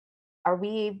upstairs, are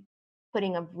we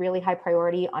putting a really high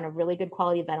priority on a really good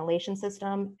quality ventilation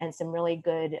system and some really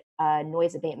good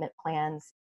noise abatement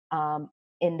plans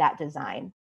in that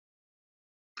design?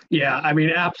 Yeah, I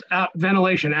mean,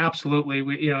 ventilation,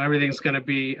 absolutely. Everything's going to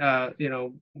be,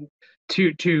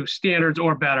 to standards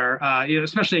or better.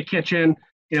 Especially a kitchen.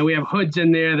 We have hoods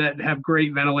in there that have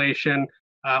great ventilation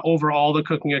over all the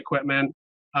cooking equipment.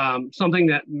 Something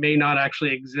that may not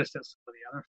actually exist at some of the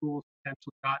other schools,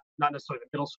 potentially not necessarily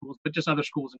the middle schools, but just other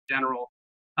schools in general.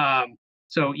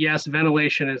 So yes,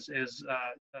 ventilation is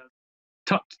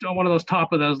one of those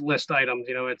top of those list items.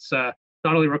 It's not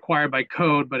only required by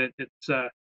code, but it's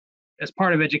as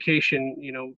part of education.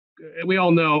 We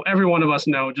all know, every one of us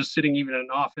know, just sitting even in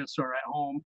an office or at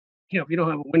home, if you don't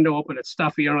have a window open, it's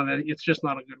stuffy. It's just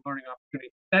not a good learning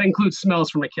opportunity. That includes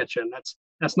smells from a kitchen.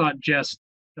 That's not just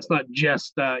a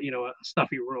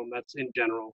stuffy room. That's in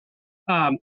general.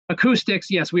 Acoustics,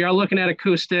 yes, we are looking at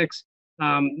acoustics.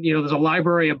 There's a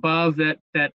library above that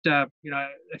I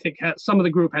think some of the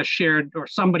group has shared, or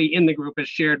somebody in the group has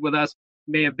shared with us,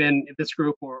 may have been this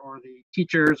group or the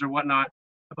teachers or whatnot,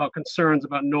 about concerns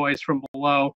about noise from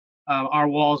below. Our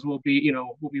walls will be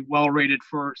well rated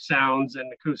for sounds and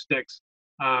acoustics,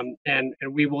 and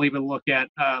we will even look at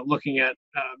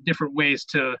different ways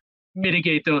to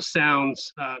mitigate those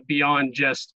sounds beyond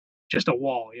just a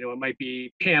wall. It might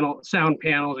be sound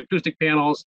panels, acoustic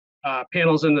panels,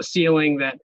 panels in the ceiling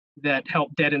that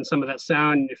help deaden some of that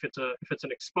sound. If it's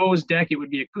an exposed deck, it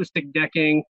would be acoustic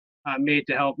decking made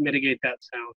to help mitigate that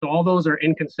sound. So all those are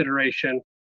in consideration.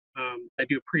 I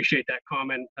do appreciate that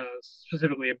comment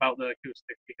specifically about the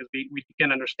acoustics, because we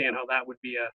can understand how that would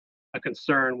be a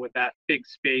concern with that big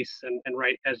space and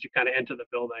right as you kind of enter the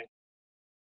building.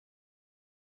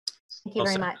 Thank you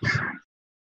very much.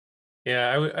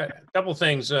 Yeah, a couple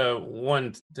things.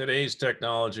 One, today's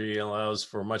technology allows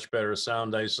for much better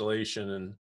sound isolation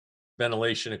and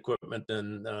ventilation equipment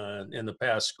than in the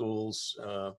past schools.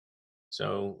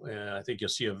 So I think you'll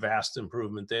see a vast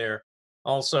improvement there.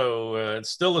 Also,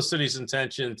 it's still the city's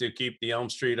intention to keep the Elm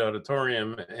Street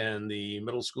Auditorium, and the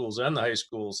middle schools and the high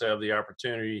schools have the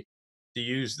opportunity to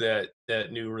use that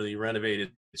newly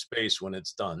renovated space when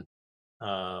it's done.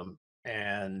 So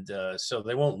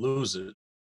they won't lose it.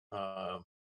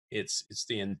 It's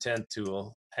the intent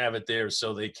to have it there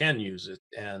so they can use it,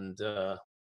 and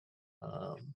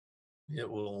it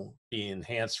will be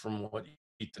enhanced from what you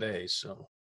see today. So,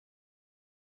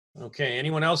 okay,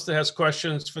 anyone else that has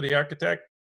questions for the architect?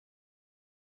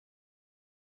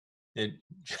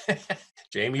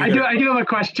 Jamie, I do have a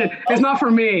question. It's not for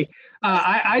me.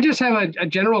 I just have a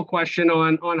general question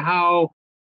on how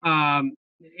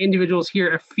individuals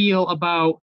here feel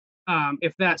about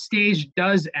if that stage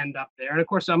does end up there. And of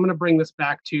course, I'm going to bring this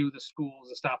back to the schools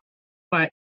and stuff.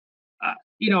 But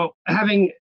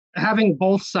having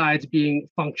both sides being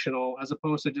functional as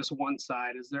opposed to just one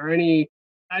side, is there any?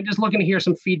 I'm just looking to hear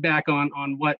some feedback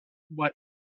on what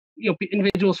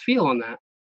individuals feel on that.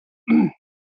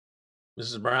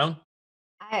 Mrs. Brown?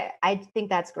 I think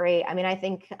that's great. I mean, I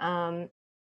think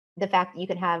the fact that you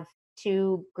can have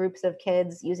two groups of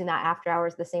kids using that after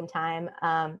hours at the same time,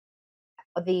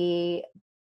 the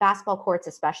basketball courts,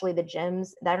 especially the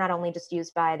gyms, they're not only just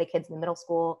used by the kids in the middle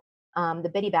school.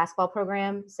 The Biddy basketball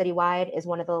program citywide is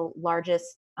one of the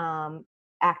largest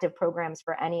active programs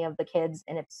for any of the kids,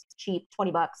 and it's cheap,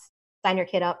 $20. Sign your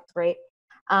kid up, it's great.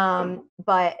 So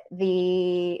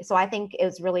I think it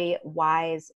was really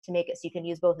wise to make it so you can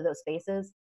use both of those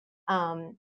spaces.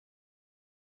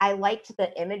 I liked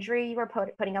the imagery you were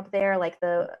putting up there, like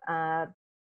the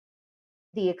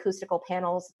acoustical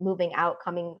panels moving out,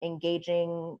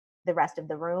 engaging the rest of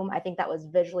the room. I think that was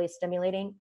visually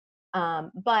stimulating.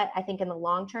 But I think in the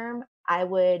long term, I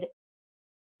would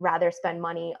rather spend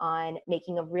money on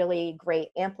making a really great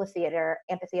amphitheater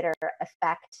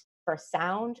effect for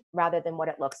sound rather than what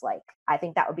it looks like. I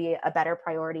think that would be a better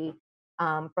priority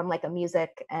from like a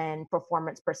music and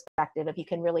performance perspective. If you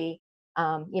can really,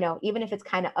 even if it's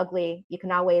kind of ugly, you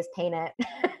can always paint it.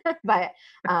 but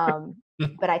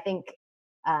I think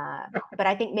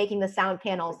making the sound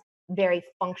panels very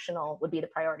functional would be the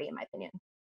priority, in my opinion.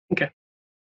 Okay.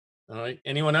 All right.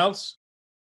 Anyone else?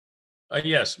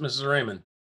 Yes, Mrs. Raymond.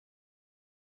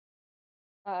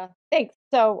 Thanks.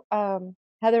 So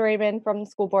Heather Raymond from the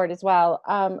school board as well.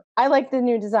 I like the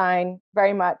new design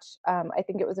very much. I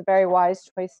think it was a very wise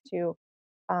choice to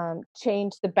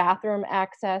change the bathroom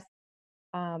access.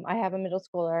 I have a middle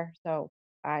schooler, so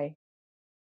I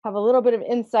have a little bit of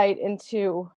insight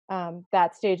into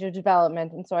that stage of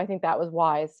development, and so I think that was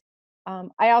wise.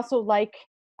 I also like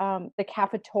the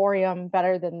cafetorium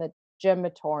better than the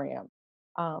gymatorium.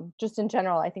 Just in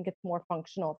general, I think it's more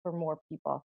functional for more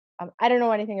people. I don't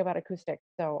know anything about acoustics,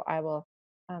 so I will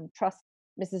trust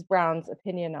Mrs. Brown's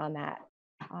opinion on that.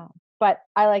 But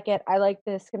I like it. I like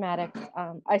the schematics.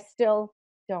 I still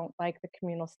don't like the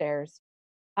communal stairs.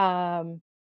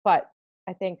 But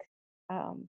I think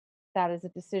that is a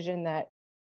decision that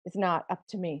is not up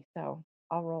to me, so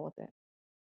I'll roll with it.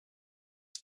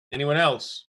 Anyone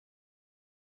else?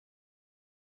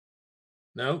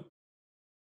 No?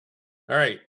 All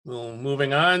right, well,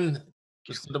 moving on.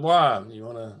 Mr. Dubois, you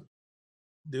want to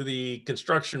do the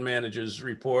construction manager's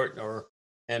report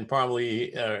and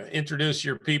probably introduce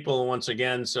your people once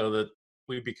again so that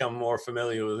we become more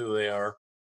familiar with who they are.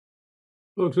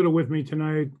 Folks that are with me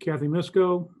tonight, Kathy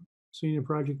Misko, Senior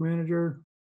Project Manager,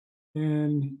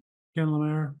 and Ken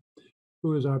Lemaire,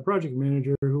 who is our project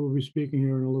manager, who will be speaking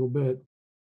here in a little bit.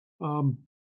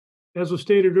 As was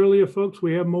stated earlier, folks,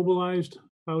 we have mobilized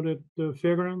out at the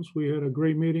fairgrounds. We had a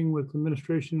great meeting with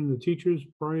administration and the teachers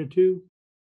prior to,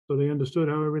 so they understood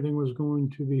how everything was going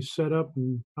to be set up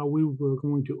and how we were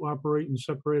going to operate and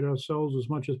separate ourselves as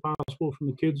much as possible from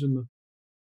the kids and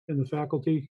the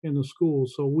faculty in the school.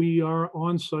 So we are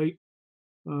on site.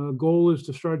 Goal is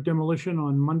to start demolition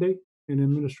on Monday in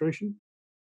administration,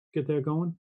 get that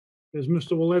going. As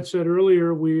Mr. Willett said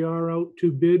earlier, we are out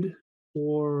to bid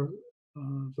for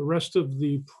the rest of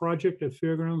the project at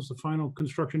Fairgrounds. The final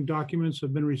construction documents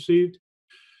have been received.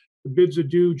 The bids are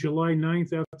due July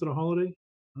 9th after the holiday.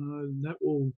 That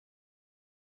will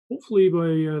hopefully by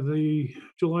the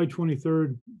July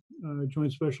 23rd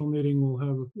joint special meeting, we'll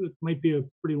have, it might be a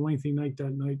pretty lengthy night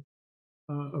that night,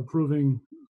 approving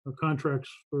contracts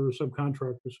for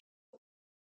subcontractors.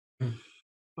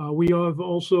 We have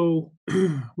also,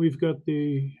 we've got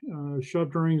the shop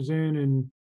drawings in,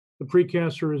 and the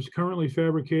precaster is currently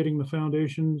fabricating the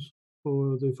foundations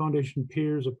for the foundation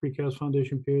piers, the precast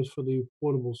foundation piers for the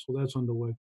portables, so that's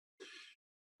underway.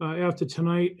 After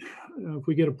tonight, if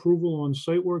we get approval on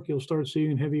site work, you'll start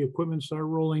seeing heavy equipment start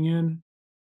rolling in.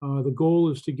 The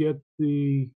goal is to get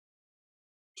the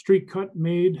street cut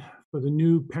made for the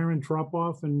new parent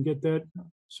drop-off and get that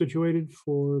situated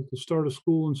for the start of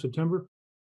school in September.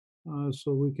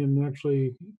 So we can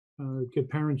actually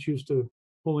get parents used to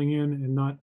pulling in and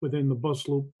not within the bus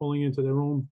loop, pulling into their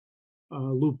own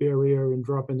loop area and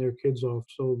dropping their kids off.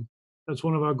 So that's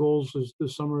one of our goals is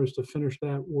this summer is to finish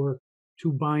that work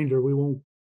to binder. We won't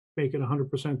make it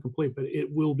 100% complete, but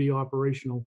it will be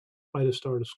operational by the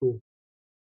start of school.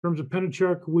 In terms of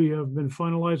Penachuk, we have been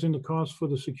finalizing the cost for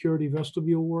the security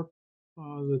vestibule work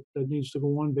that needs to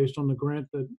go on based on the grant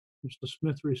that Mr.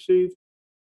 Smith received.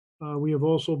 We have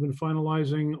also been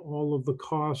finalizing all of the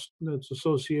cost that's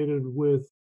associated with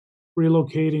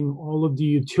relocating all of the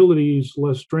utilities,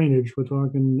 less drainage. We're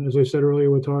talking, as I said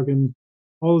earlier, we're talking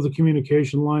all of the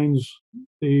communication lines,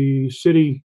 the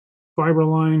city fiber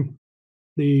line,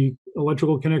 the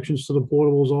electrical connections to the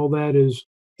portables, all that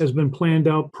has been planned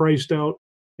out, priced out,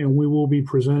 and we will be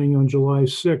presenting on July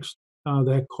 6th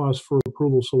that cost for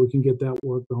approval so we can get that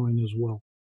work going as well.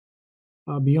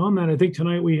 Beyond that, I think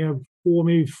tonight we have 4,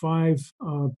 maybe 5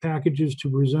 packages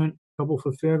to present, a couple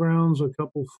for Fairgrounds, a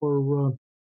couple for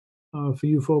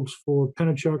you folks for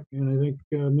Penachuk, and I think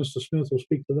Mr. Smith will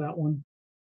speak to that one.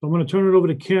 So I'm going to turn it over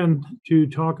to Ken to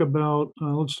talk about,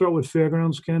 let's start with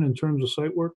Fairgrounds, Ken, in terms of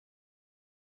site work.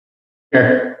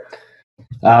 Sure.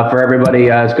 For everybody,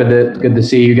 it's good to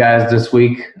see you guys this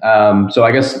week. So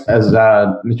I guess as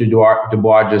Mr.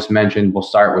 Dubois just mentioned, we'll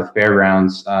start with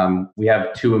Fairgrounds. We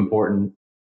have 2 important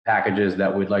packages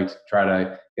that we'd like to try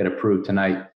to get approved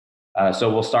tonight.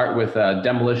 So we'll start with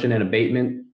demolition and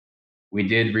abatement. We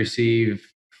did receive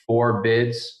 4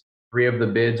 bids. 3 of the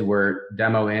bids were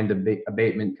demo and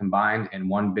abatement combined, and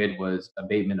 1 bid was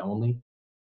abatement only.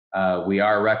 We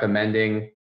are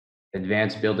recommending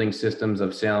Advanced Building Systems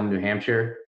of Salem, New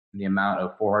Hampshire, in the amount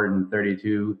of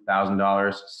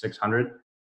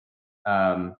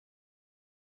 $432,600.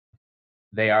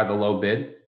 They are the low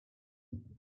bid.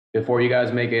 Before you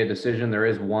guys make a decision, there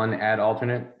is 1 add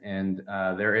alternate, and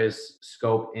there is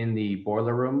scope in the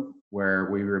boiler room where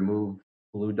we remove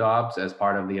blue daubs as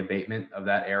part of the abatement of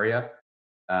that area.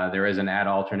 There is an add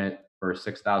alternate for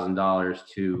 $6,000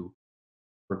 to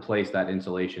replace that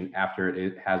insulation after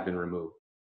it has been removed.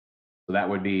 So that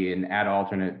would be an add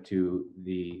alternate to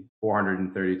the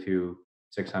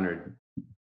 $432,600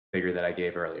 figure that I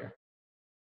gave earlier.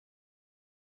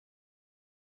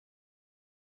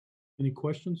 Any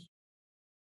questions?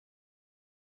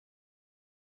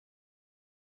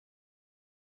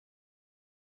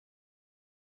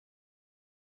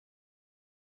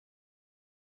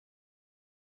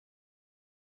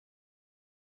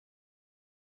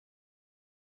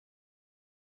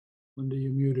 Linda,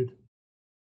 you're muted.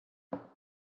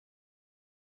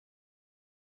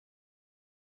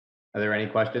 Are there any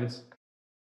questions?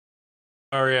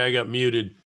 Sorry, I got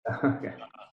muted. Okay.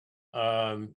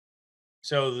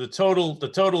 So the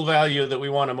total value that we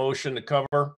want a motion to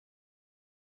cover,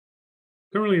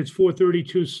 Currently, it's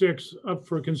 432.6. Up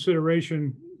for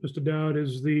consideration, Mr. Dowd,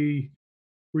 is the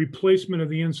replacement of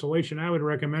the insulation. I would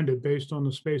recommend it based on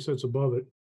the space that's above it.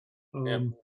 Yeah.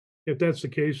 If that's the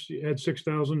case, you add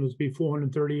 6,000, it'd be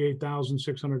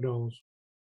 $438,600.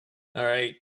 all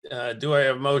right. Do I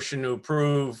have a motion to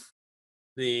approve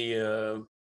the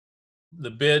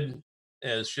bid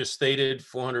as just stated,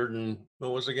 400 and,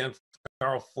 what was it again,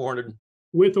 Carl, 400?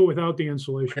 With or without the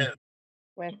insulation?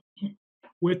 With.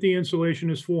 With the insulation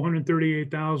is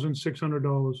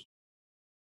 $438,600.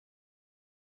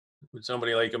 Would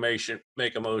somebody like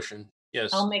make a motion?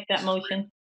 Yes. I'll make that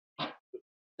motion.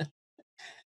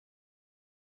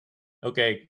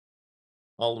 Okay.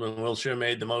 Alderman Wilshire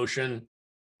made the motion.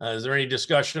 Is there any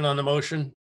discussion on the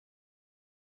motion?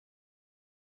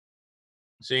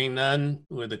 Seeing none,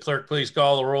 would the clerk please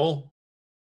call the roll?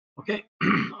 Okay,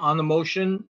 on the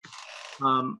motion,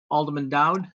 Alderman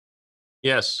Dowd,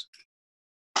 Yes.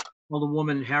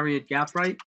 Alderwoman Harriet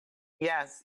Gathright,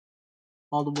 Yes.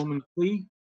 Alderwoman Clee,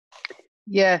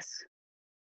 Yes.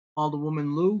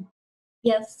 Alderwoman Lou,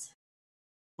 Yes.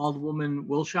 Alderwoman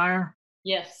Wilshire,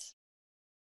 Yes.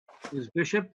 Ms.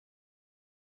 Bishop,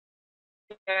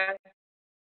 Yes.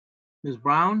 Ms.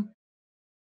 Brown,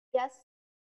 Yes.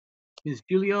 Ms.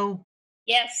 Gilio,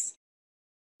 Yes.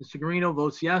 Mr. Guarino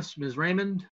votes yes. Ms.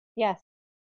 Raymond, Yes.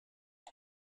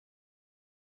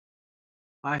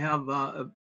 I have,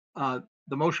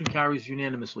 the motion carries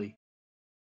unanimously.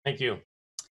 Thank you.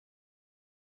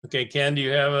 Okay, Ken, do you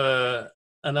have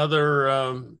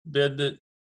another bid that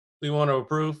we want to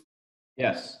approve?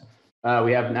 Yes.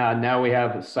 We have now we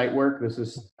have site work. This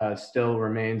is still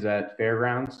remains at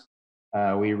Fairgrounds.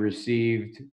 We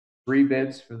received 3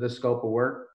 bids for this scope of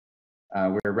work.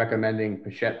 We're recommending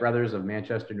Pichette Brothers of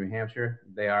Manchester, New Hampshire.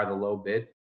 They are the low bid.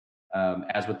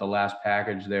 As with the last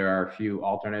package, there are a few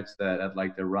alternates that I'd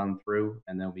like to run through,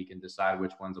 and then we can decide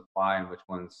which ones apply and which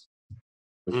ones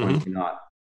do not.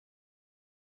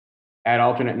 At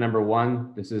alternate number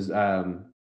 1, this is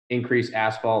increase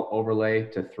asphalt overlay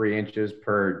to 3 inches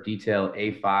per detail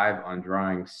A5 on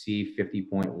drawing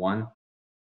C50.1.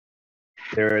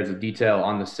 There is a detail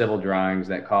on the civil drawings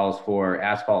that calls for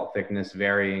asphalt thickness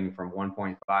varying from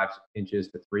 1.5 inches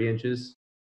to 3 inches.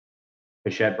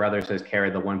 Pichette Brothers has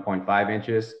carried the 1.5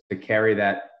 inches. To carry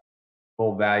that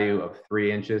full value of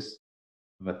 3 inches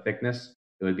of a thickness,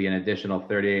 it would be an additional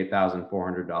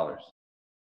 $38,400.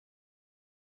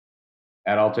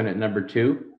 At alternate number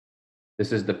 2,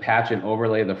 this is the patch and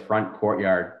overlay the front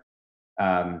courtyard,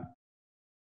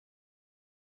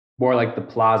 more like the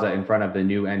plaza in front of the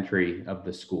new entry of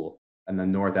the school and the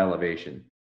north elevation.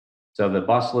 So the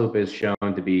bus loop is shown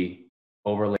to be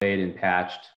overlaid and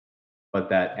patched, but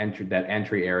that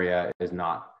entry area is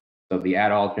not. So the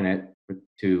add alternate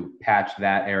to patch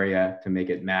that area to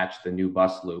make it match the new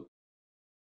bus loop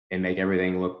and make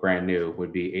everything look brand new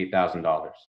would be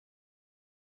 $8,000.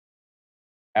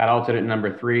 At alternate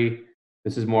number 3,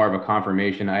 this is more of a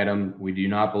confirmation item. We do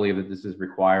not believe that this is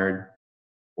required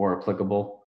or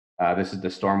applicable. This is the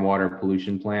stormwater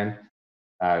pollution plan.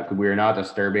 We are not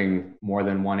disturbing more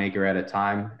than 1 acre at a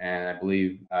time, and I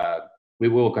believe we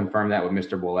will confirm that with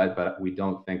Mr. Boulette, but we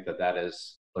don't think that that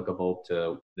is applicable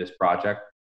to this project.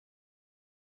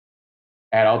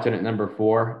 At alternate number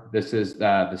 4, this is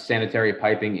the sanitary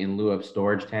piping in lieu of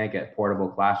storage tank at portable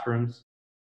classrooms.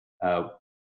 The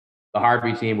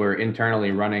Harvey team, we're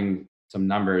internally running some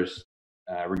numbers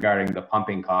regarding the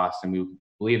pumping costs, and we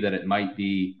believe that it might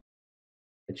be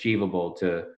achievable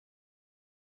to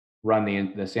run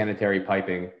the sanitary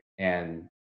piping and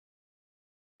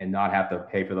not have to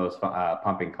pay for those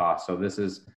pumping costs. So this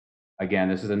is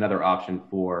another option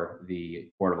for the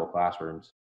portable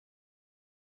classrooms.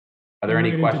 Are there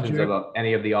any questions about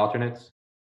any of the alternates?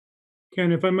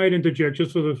 Ken, if I might interject,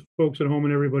 just for the folks at home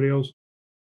and everybody else.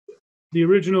 The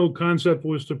original concept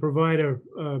was to provide a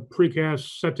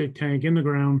precast septic tank in the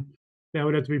ground that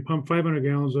would have to be pumped 500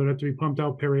 gallons, that would have to be pumped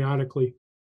out periodically.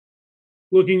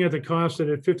 Looking at the cost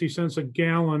at 50 cents a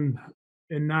gallon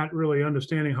and not really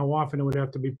understanding how often it would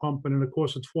have to be pumped, and in the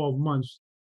course of 12 months,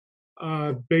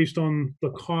 based on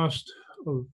the cost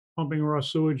of pumping raw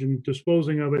sewage and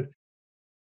disposing of it,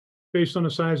 based on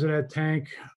the size of that tank,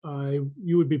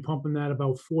 you would be pumping that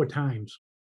about 4 times.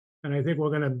 And I think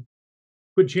we're going to,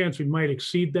 good chance we might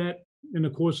exceed that in the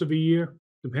course of a year,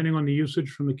 depending on the usage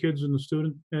from the kids and the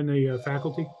student and the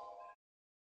faculty.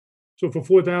 So for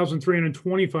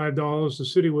 $4,325, the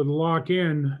city would lock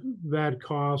in that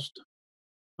cost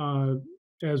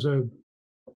as a,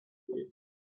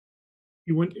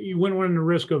 you wouldn't run the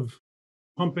risk of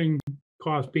pumping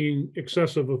cost being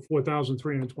excessive of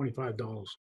 $4,325,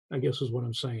 I guess is what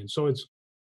I'm saying. So it's,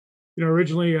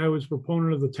 originally I was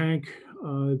proponent of the tank.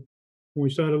 When we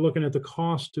started looking at the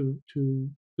cost to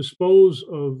dispose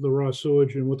of the raw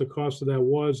sewage and what the cost of that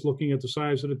was, looking at the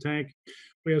size of the tank,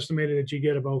 we estimated that you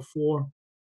get about four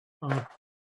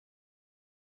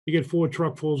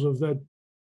truckfuls of that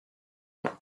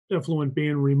effluent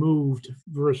being removed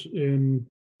versus in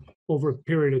over a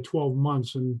period of 12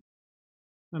 months. And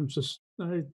I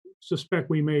suspect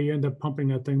we may end up pumping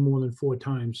that thing more than 4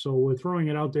 times. So we're throwing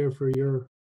it out there for your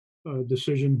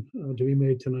decision to be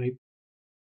made tonight.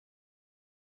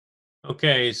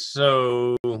 Okay,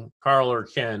 so Carl or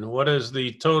Ken, what is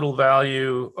the total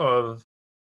value of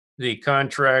the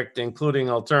contract, including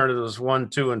alternatives 1,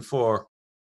 2, and 4?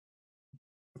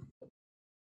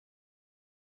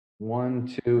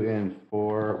 1, 2, and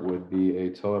 4 would be a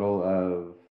total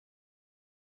of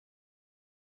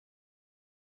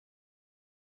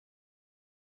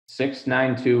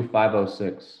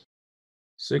 $692,506.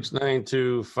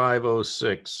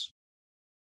 692,506.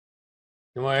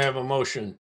 Do I have a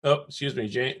motion? Oh, excuse me,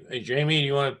 Jamie, do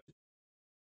you want to?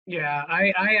 Yeah,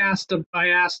 I asked the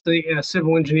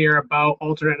civil engineer about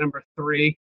alternate number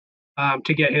 3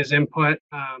 to get his input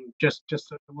just a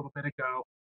little bit ago.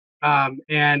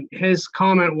 And his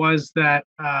comment was that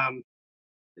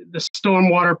the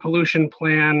stormwater pollution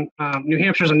plan, New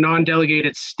Hampshire is a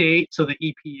non-delegated state, so the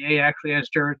EPA actually has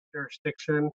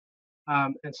jurisdiction.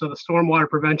 And so the stormwater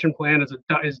prevention plan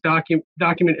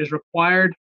document is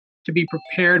required to be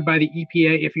prepared by the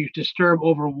EPA if you disturb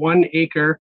over 1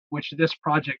 acre, which this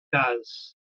project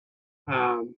does.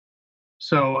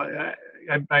 So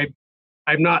I'm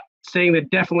not saying that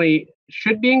definitely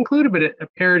should be included, but it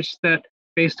appears that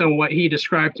based on what he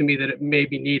described to me that it may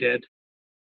be needed.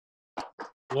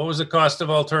 What was the cost of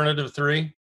alternative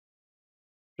 3?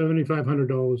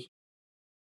 $7,500.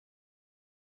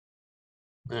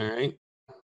 All right.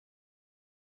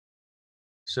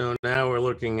 So now we're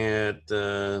looking at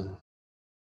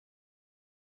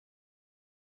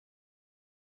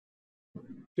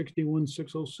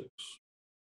 61,606.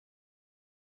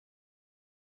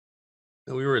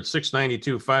 we were at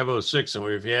 692,506, and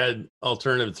we've had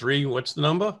alternative 3. What's the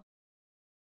number?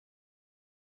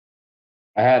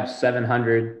 I have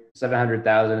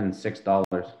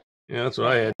 $700,006. Yeah, that's what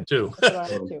I had too. That's what I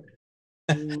had too.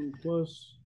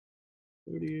 Plus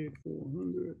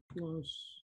 38,400 plus.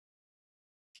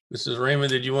 Mrs. Raymond,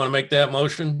 did you want to make that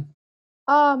motion?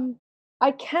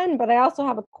 I can, but I also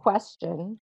have a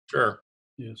question. Sure.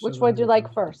 Yeah, Which one do you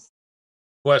like first?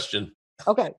 Question.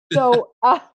 Okay, so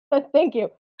thank you.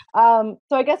 So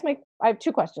I guess I have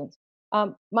 2 questions.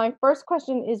 My first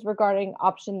question is regarding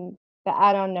the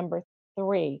add-on number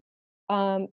 3.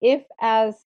 If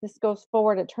as this goes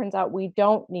forward, it turns out we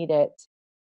don't need it,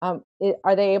 are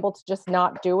they able to just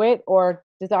not do it, or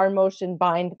does our motion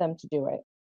bind them to do it?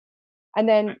 And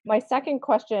then my second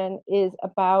question is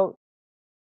about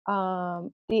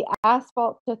the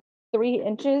asphalt to 3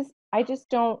 inches. I just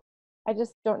don't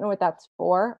know what that's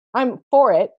for. I'm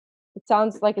for it. It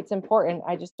sounds like it's important.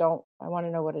 I want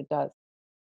to know what it does.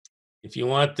 If you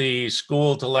want the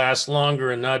school to last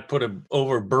longer and not put an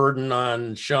overburden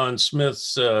on Sean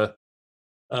Smith's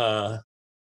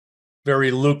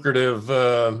very lucrative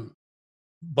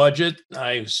budget,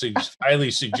 I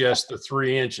highly suggest the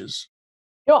 3 inches.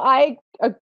 No,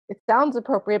 it sounds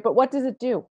appropriate, but what does it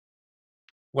do?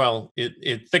 Well,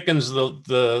 it thickens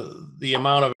the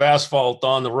amount of asphalt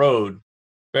on the road,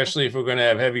 especially if we're going to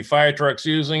have heavy fire trucks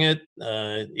using it,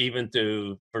 even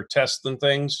for tests and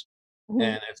things. Mm-hmm.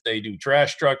 And if they do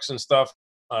trash trucks and stuff,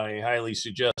 I highly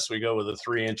suggest we go with the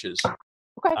 3 inches.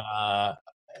 Okay.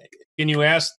 Can you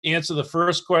answer the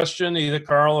first question, either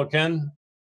Carl or Ken?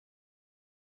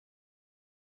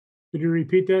 Could you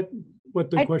repeat that?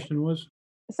 What the question was?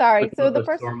 Sorry. So the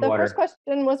first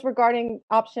question was regarding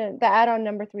the add-on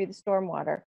number 3, the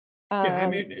stormwater. Yeah, I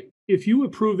mean, if you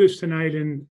approve this tonight,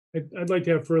 and I'd like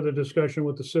to have further discussion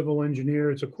with the civil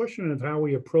engineer. It's a question of how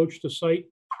we approach the site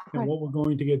and what we're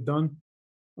going to get done.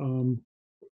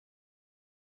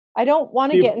 I don't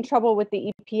want to get in trouble with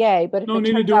the EPA, but if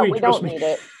it turns out we don't need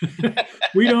it.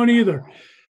 We don't either.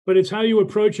 But it's how you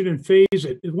approach it and phase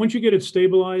it. Once you get it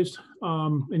stabilized,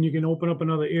 and you can open up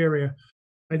another area,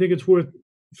 I think it's worth,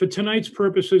 for tonight's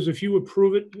purposes, if you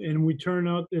approve it and it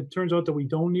turns out that we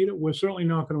don't need it, we're certainly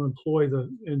not going to employ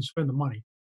and spend the money.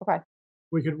 Okay.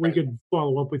 We could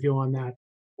follow up with you on that.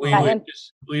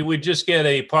 We would just get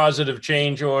a positive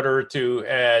change order to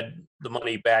add the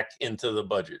money back into the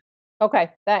budget. Okay,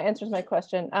 that answers my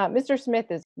question. Mr.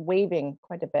 Smith is waving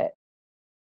quite a bit.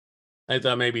 I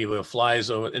thought maybe the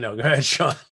flies over. No, go ahead,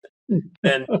 Sean.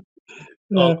 And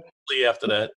After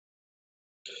that.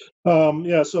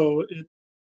 Yeah, so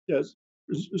yes,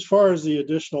 as far as the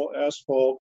additional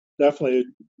asphalt, definitely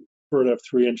prefer to have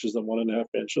 3 inches than 1.5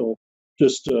 inch. It'll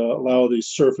just allow the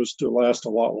surface to last a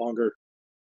lot longer,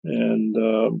 and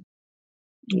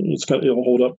it'll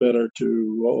hold up better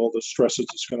to all the stresses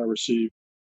it's going to receive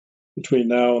between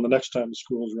now and the next time the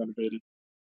school is renovated.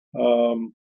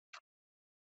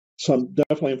 So I'm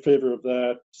definitely in favor of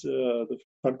that. The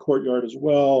front courtyard as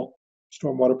well.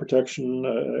 Stormwater protection,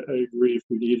 I agree. If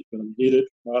we need it, then we need it.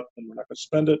 If not, then we're not going to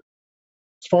spend it.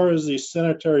 As far as the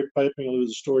sanitary piping and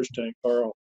the storage tank,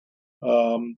 Carl,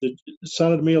 it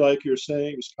sounded to me like you're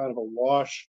saying it's kind of a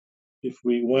wash if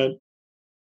we went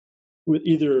with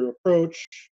either approach.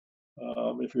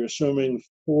 If you're assuming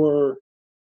you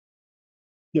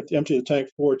have to empty the tank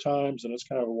 4 times, and it's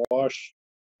kind of a wash.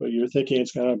 But you're thinking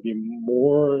it's going to be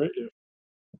more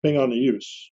depending on the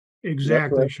use.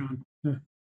 Exactly, Sean. Yeah.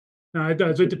 No, it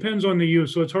does. It depends on the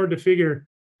use. So it's hard to figure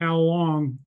how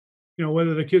long,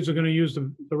 whether the kids are going to use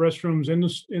the restrooms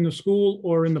in the school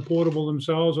or in the portable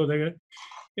themselves, or they get,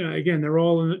 again, they're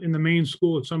all in the main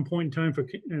school at some point in time for,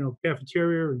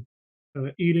 cafeteria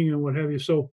and eating and what have you.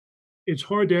 So it's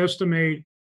hard to estimate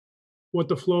what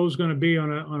the flow is going to be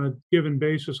on a given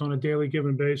basis, on a daily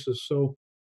given basis. So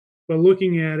by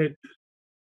looking at it,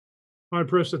 hard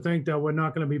pressed to think that we're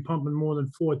not going to be pumping more than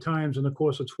 4 times in the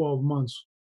course of 12 months.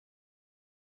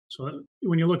 So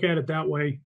when you look at it that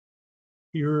way,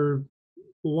 you're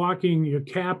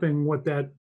capping what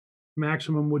that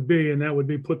maximum would be, and that would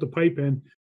be put the pipe in,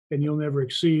 and you'll never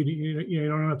exceed. You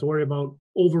don't have to worry about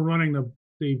overrunning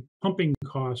the pumping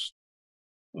cost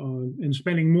and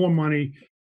spending more money,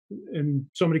 and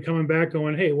somebody coming back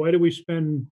going, "Hey, why did we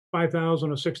spend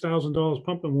 $5,000 or $6,000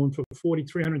 pumping one for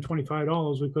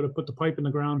 $4,325? We could have put the pipe in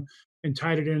the ground and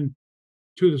tied it in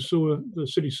to the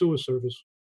city sewer service."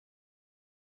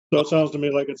 So it sounds to me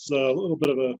like it's a little bit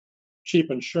of a cheap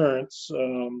insurance.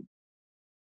 I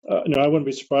wouldn't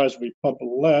be surprised if we pump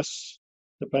less,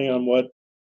 depending on what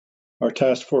our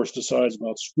task force decides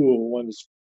about school, when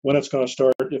it's going to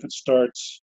start, if it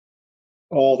starts,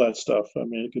 all that stuff. I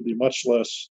mean, it could be much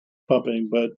less pumping,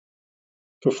 but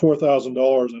for $4,000,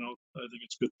 I think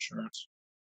it's good insurance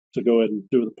to go ahead and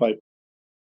do the pipe.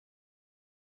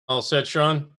 All set,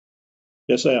 Sean?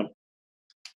 Yes, I am.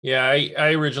 Yeah,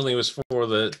 I originally was for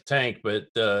the tank, but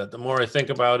the more I think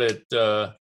about it,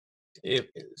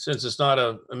 since it's not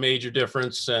a major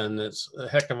difference and it's a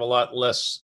heck of a lot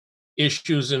less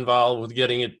issues involved with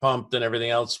getting it pumped and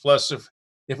everything else. Plus,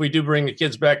 if we do bring the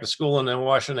kids back to school and then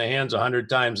washing their hands 100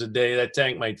 times a day, that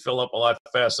tank might fill up a lot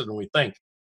faster than we think.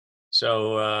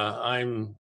 So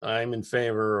I'm in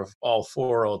favor of all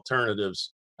 4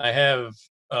 alternatives. I have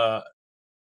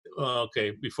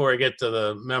okay. Before I get to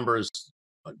the members,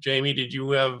 Jamie, did you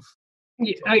have?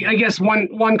 Yeah, I guess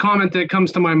one comment that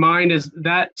comes to my mind is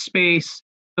that space,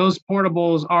 those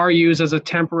portables are used as a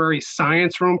temporary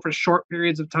science room for short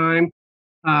periods of time,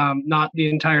 not the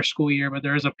entire school year, but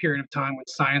there is a period of time when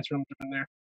science rooms are in there.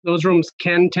 Those rooms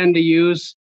can tend to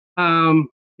use,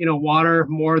 water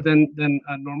more than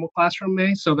a normal classroom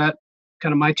may. So that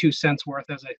kind of my 2 cents worth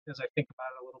as I think about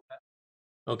it a little bit.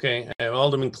 Okay, I have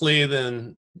Alderman Clee,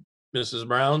 then Mrs.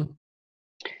 Brown.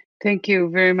 Thank you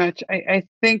very much. I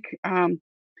think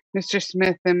Mr.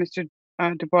 Smith and Mr.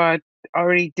 Dubois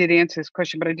already did answer this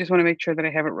question, but I just want to make sure that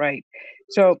I have it right.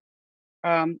 So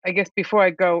I guess before I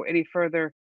go any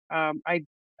further, I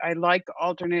like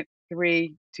alternate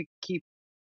 3 to keep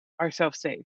ourselves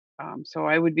safe. So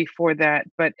I would be for that,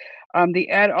 but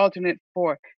the add alternate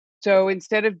 4. So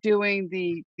instead of doing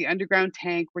the underground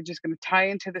tank, we're just going to tie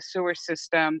into the sewer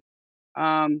system,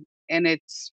 and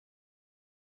it's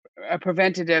a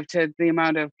preventative to the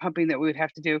amount of pumping that we would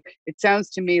have to do. It sounds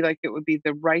to me like it would be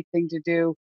the right thing to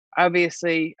do.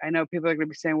 Obviously, I know people are going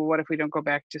to be saying, well, what if we don't go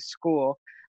back to school?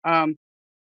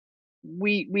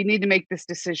 We need to make this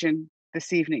decision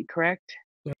this evening, correct?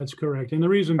 That's correct. And the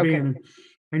reason being,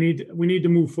 we need to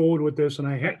move forward with this. And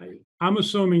I'm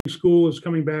assuming school is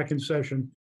coming back in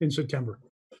session in September.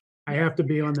 I have to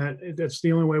be on that. That's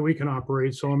the only way we can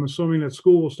operate. So I'm assuming that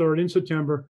school will start in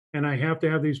September, and I have to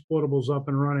have these portables up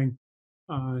and running,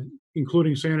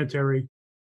 including sanitary,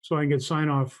 so I can get sign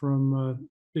off from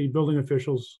the building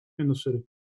officials in the city.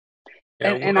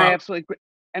 Yeah, and I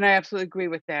absolutely agree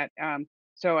with that.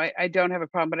 So I don't have a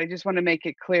problem, but I just want to make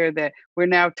it clear that we're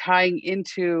now tying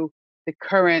into the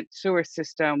current sewer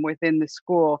system within the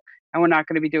school, and we're not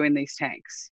going to be doing these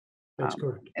tanks. That's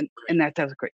correct. And that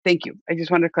does great. Thank you. I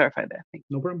just wanted to clarify that. Thank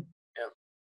you. No problem. Yeah.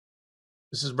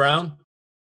 Mrs. Brown?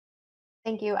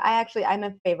 Thank you. I'm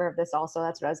in favor of this also.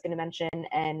 That's what I was going to mention.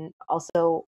 And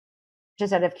also,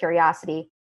 just out of curiosity,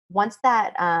 once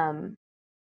that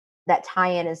that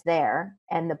tie-in is there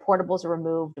and the portables are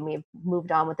removed and we've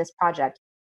moved on with this project,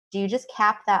 do you just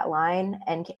cap that line?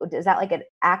 And is that like an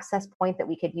access point that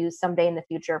we could use someday in the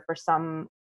future for some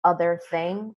other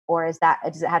thing? Or does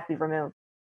it have to be removed?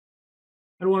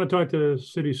 I don't want to talk to the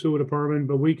city sewer department,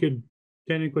 but we could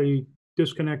technically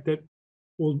disconnect it.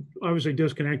 We'll obviously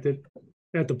disconnect it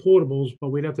at the portables, but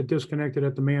we'd have to disconnect it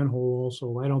at the manhole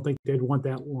also. I don't think they'd want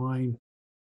that line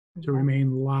to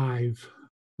remain live.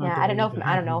 Yeah, I don't know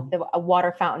if a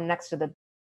water fountain next to the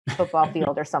football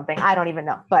field or something. I don't even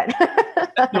know, but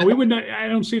no, we would not. I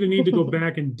don't see the need to go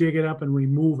back and dig it up and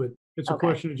remove it. It's a Okay.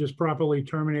 question of just properly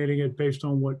terminating it based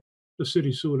on what the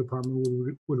city sewer department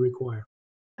would require.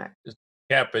 Just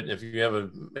cap it. If you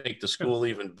ever make the school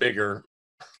even bigger,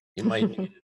 you might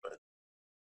need it. But,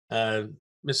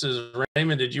 Mrs.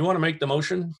 Raymond, did you want to make the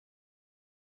motion?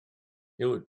 You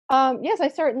would. Yes, I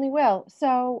certainly will.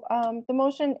 So the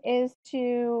motion is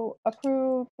to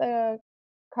approve the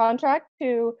contract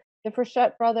to the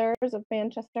Frechette Brothers of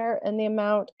Manchester in the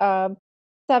amount of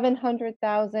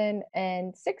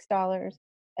 $700,006,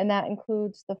 and that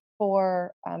includes the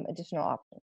 4 additional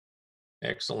options.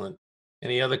 Excellent.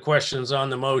 Any other questions on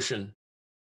the motion?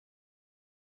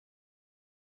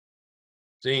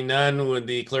 Seeing none, would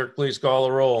the clerk please call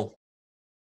the roll?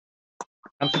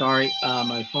 I'm sorry,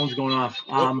 my phone's going off.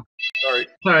 Sorry.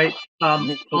 Sorry,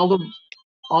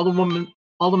 Alderman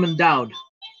Dowd,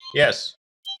 Yes.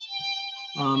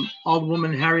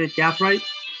 Alderwoman Harriet Gathright,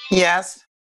 Yes.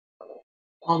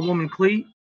 Alderwoman Clee,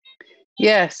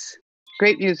 Yes,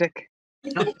 great music.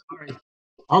 oh, sorry,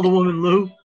 Alderwoman Lou,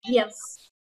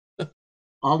 Yes.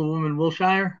 Alderwoman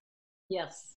Wilshire,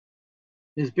 Yes.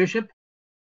 Ms. Bishop,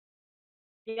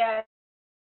 Yes.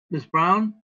 Ms.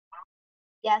 Brown,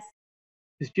 Yes.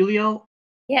 Ms. Gilio,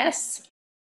 Yes.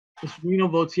 Mr. Reno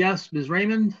votes yes. Ms.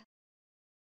 Raymond,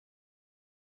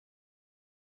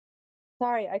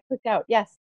 Sorry, I clicked out.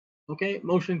 Yes. okay,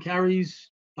 motion carries,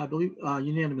 I believe,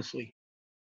 unanimously.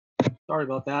 Sorry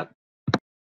about that.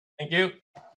 Thank you.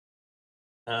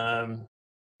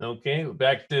 Okay,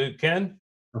 back to Ken.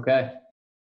 Okay.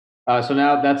 So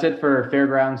now that's it for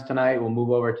fairgrounds tonight. We'll move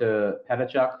over to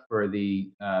Pettichuck for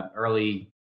the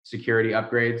early security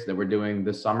upgrades that we're doing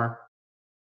this summer.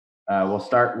 We'll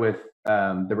start with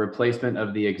the replacement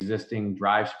of the existing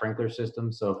drive sprinkler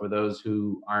system. So for those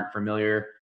who aren't familiar,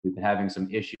 we've been having some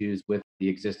issues with the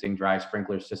existing drive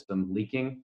sprinkler system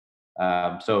leaking.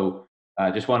 So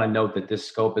I just want to note that this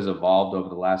scope has evolved over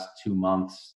the last 2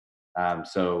 months.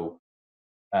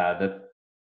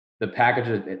 The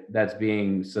package that's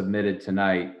being submitted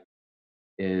tonight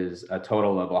is a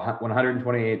total of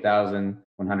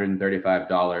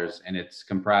 $128,135, and it's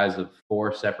comprised of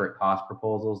 4 separate cost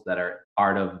proposals that are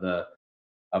part of the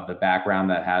background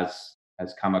that has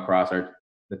come across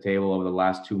the table over the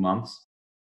last 2 months.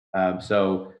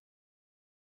 The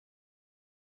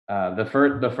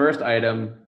first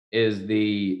item is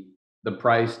the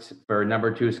price for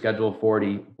number 2 Schedule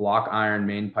 40 block iron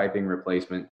main piping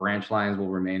replacement. Branch lines will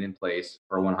remain in place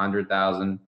for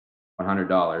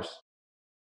 $100,100.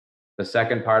 The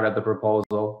second part of the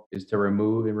proposal is to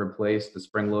remove and replace the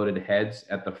spring-loaded heads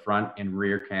at the front and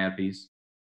rear canopies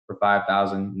for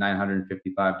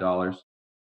 $5,955.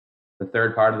 The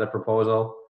third part of the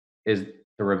proposal is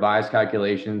to revise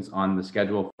calculations on the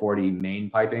Schedule 40 main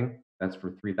piping. That's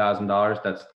for $3,000.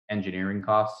 That's engineering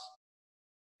costs.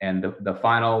 And the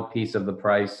final piece of the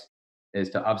price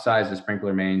is to upsize the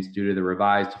sprinkler mains due to the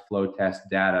revised flow test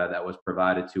data that was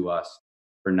provided to us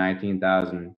for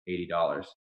 $19,080.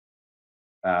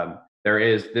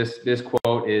 This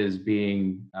quote is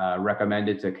being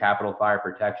recommended to Capital Fire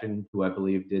Protection, who I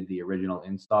believe did the original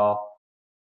install,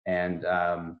 and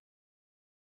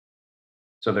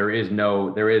so there is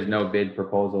no bid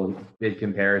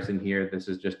comparison here. This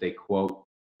is just a quote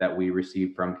that we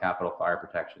received from Capital Fire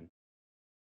Protection.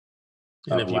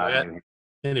 And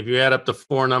if you add up the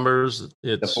 4 numbers,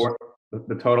 it's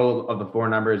the total of the 4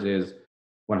 numbers is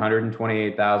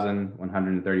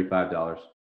 $128,135.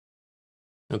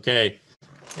 Okay.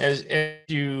 As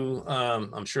you,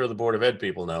 I'm sure the Board of Ed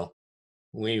people know,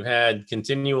 we've had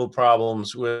continual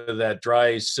problems with that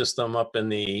dry system up in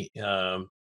the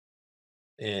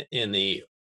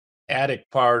attic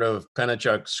part of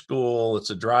Pennachuck School.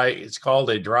 It's called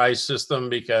a dry system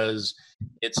because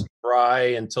it's dry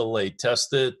until they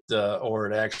test it,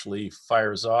 or it actually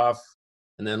fires off,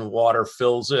 and then water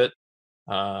fills it.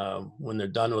 When they're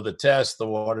done with the test, the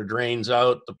water drains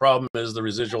out. The problem is the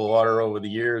residual water over the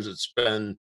years. It's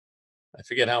been, I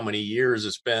forget how many years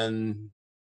it's been,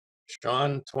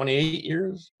 Sean, 28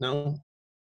 years? No?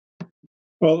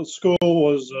 Well, the school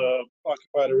was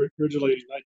occupied originally in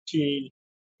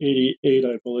 1988,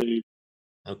 I believe.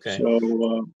 Okay.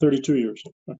 So 32 years.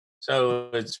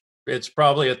 So it's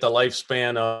probably at the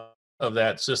lifespan of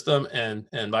that system. And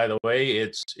by the way,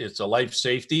 it's a life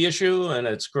safety issue and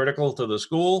it's critical to the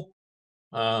school.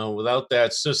 Without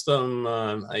that system,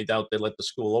 I doubt they let the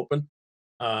school open.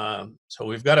 So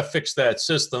we've got to fix that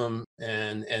system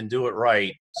and do it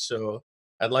right. So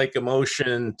I'd like a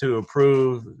motion to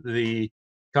approve the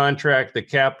contract, the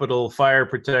capital fire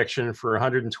protection for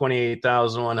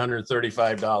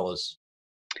 $128,135. I'll So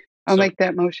make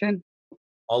that motion.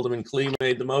 Alderman Clee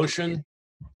made the motion.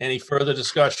 Any further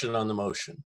discussion on the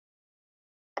motion?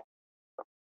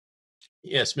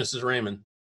 Yes, Mrs. Raymond.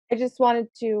 I just wanted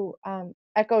to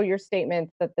echo your statement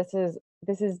that this is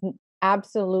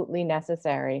absolutely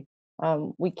necessary.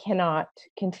 We cannot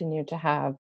continue to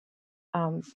have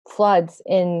floods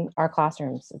in our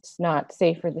classrooms. It's not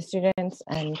safe for the students,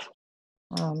 and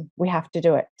we have to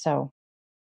do it. So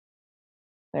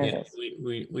there it is.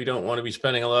 We don't want to be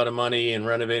spending a lot of money in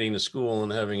renovating the school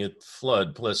and having it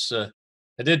flood. Plus, I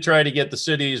did try to get the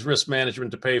city's risk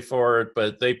management to pay for it,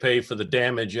 but they pay for the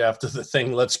damage after the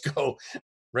thing lets go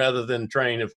rather than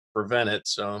trying to prevent it.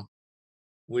 So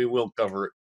we will cover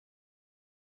it.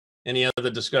 Any other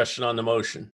discussion on the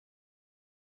motion?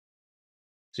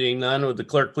 Seeing none, would the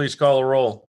clerk please call a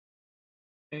roll?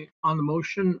 Okay, on the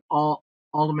motion,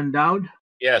 Alderman Dowd,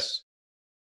 Yes.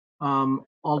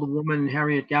 Alderwoman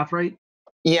Harriet Gathright,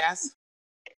 Yes.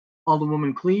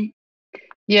 Alderwoman Clee,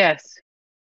 Yes.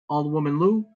 Alderwoman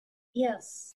Lou,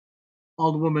 Yes.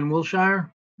 Alderwoman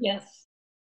Wilshire, Yes.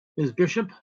 Ms. Bishop,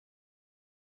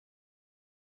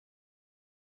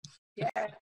 Yeah.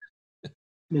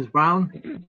 Ms.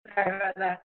 Brown, Sorry about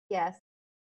that. Yes.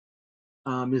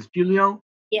 Ms. Gilio,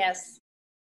 Yes.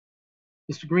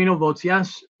 Mr. Guarino votes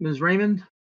yes. Ms. Raymond,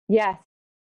 Yes.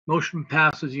 motion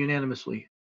passes unanimously.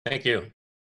 Thank you.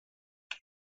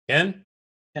 Ken?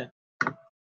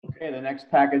 Okay, the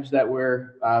next package that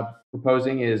we're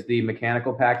proposing is the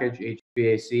mechanical package,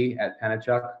 HVAC at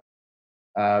Pennachuck.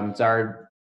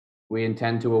 We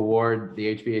intend to award the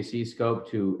HVAC scope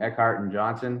to Eckhart and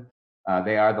Johnson.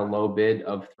 They are the low bid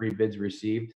of 3 bids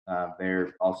received.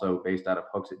 They're also based out of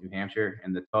Hooksett, New Hampshire,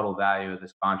 and the total value of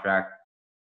this contract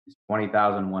is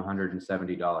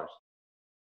 $20,170.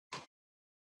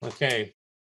 Okay.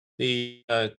 The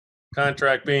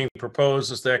contract being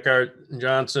proposed is Eckhart and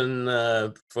Johnson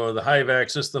for the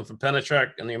HIVAC system for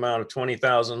Pennachuck in the amount of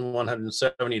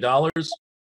 $20,170.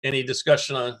 Any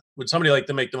discussion on, would somebody like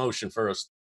to make the motion first?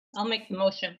 I'll make the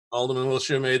motion. Alderman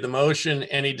Wilshire made the motion.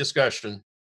 Any discussion?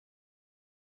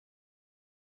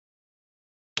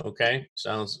 Okay,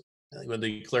 sounds, would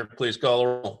the clerk please call a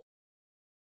roll?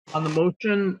 On the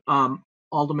motion,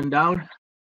 Alderman Dowd,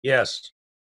 Yes.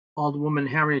 Alderwoman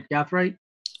Harriet Gathright,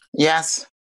 Yes.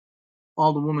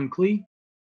 Alderwoman Clee,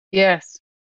 Yes.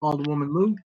 Alderwoman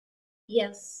Lou,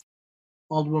 Yes.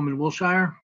 Alderwoman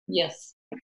Wilshire, Yes.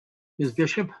 Ms.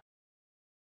 Bishop,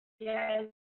 Yes.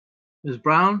 Ms.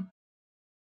 Brown,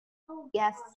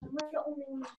 Yes.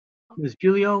 Ms.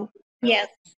 Gilio, Yes.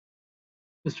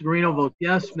 Mr. Guarino votes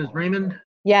yes. Ms. Raymond,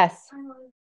 Yes.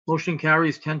 motion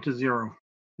carries 10-0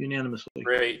 unanimously.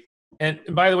 Great. And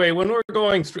by the way, when we're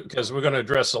going through, because we're going to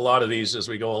address a lot of these as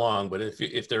we go along, but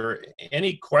if there are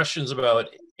any questions about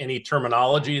any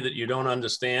terminology that you don't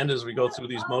understand as we go through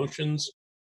these motions,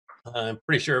 I'm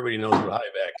pretty sure everybody knows what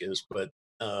HIVAC is, but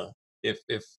if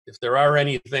there are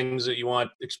any things that you want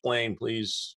explained,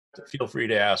 please feel free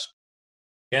to ask.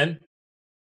 Ken?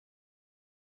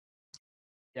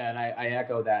 Yeah, and I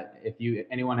echo that. If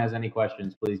anyone has any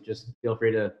questions, please just feel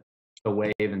free to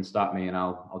wave and stop me, and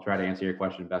I'll try to answer your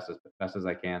question best as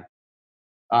I can.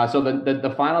 So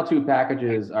the final 2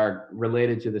 packages are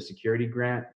related to the security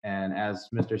grant, and as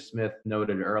Mr. Smith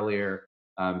noted earlier,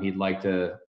 he'd like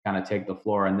to kind of take the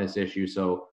floor on this issue.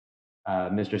 So,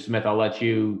 Mr. Smith, I'll let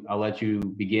you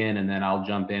begin, and then I'll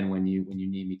jump in when you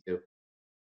need me to.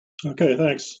 Okay,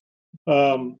 thanks.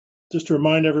 Just to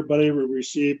remind everybody, we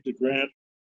received a grant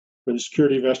for the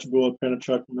security vestibule at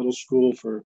Pennachuck Middle School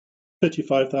for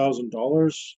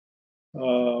 $55,000.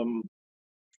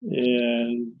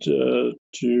 And to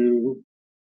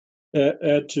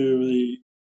add to the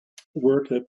work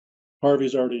that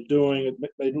Harvey's already doing, it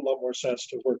made a lot more sense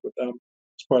to work with them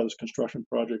as part of this construction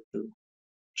project to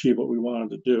achieve what we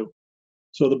wanted to do.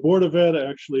 So the Board of Ed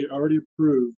actually already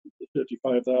approved the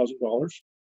 $55,000.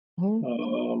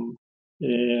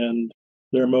 And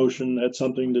their motion had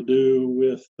something to do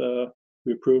with,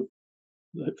 we approved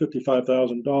the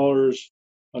 $55,000,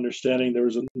 understanding there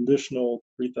was an additional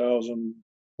 $4,000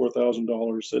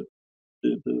 that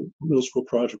the middle school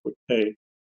project would pay.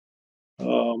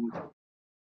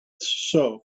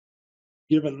 So,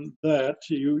 given that,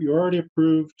 you already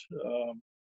approved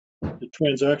the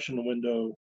transaction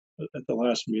window at the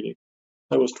last meeting.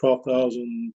 That was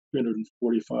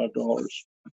 $12,345.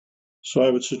 So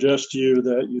I would suggest to you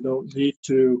that you don't need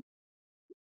to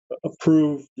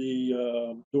approve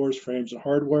the doors, frames, and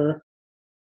hardware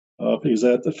because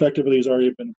that effectively has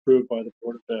already been approved by the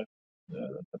Board of Ed.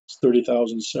 That's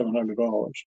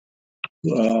 $30,700.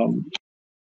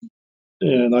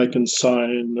 And I can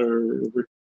sign or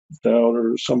Dowd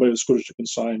or somebody in the school district can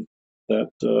sign that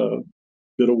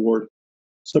bid award.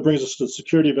 So that brings us to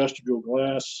security vestibule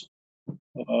glass.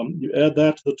 You add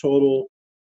that to the total,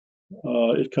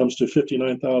 it comes to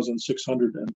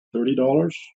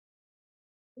 $59,630.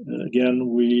 And again,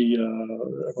 we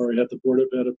have already had the Board of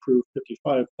Ed approve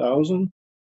 $55,000.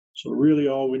 So really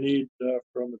all we need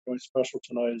from the joint special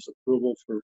tonight is approval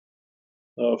for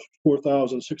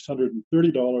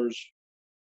 $4,630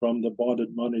 from the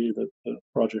bonded money that the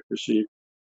project received.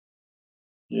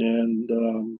 And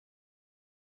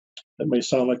that may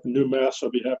sound like the new math, so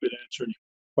I'll be happy to answer any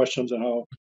questions on how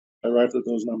I arrived at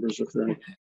those numbers if there are any.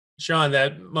 Sean,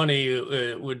 that money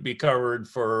would be covered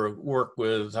for work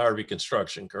with Harvey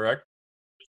Construction, correct?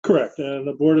 Correct. And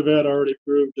the Board of Ed already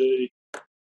approved a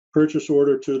purchase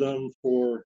order to them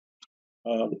for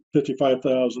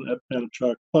 $55,000 at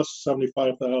Pennachuck plus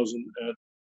 $75,000 at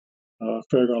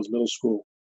Fairgrounds Middle School.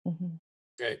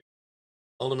 Okay.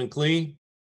 Alderman Clee,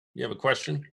 you have a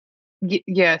question?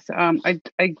 Yes, I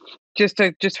just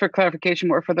for clarification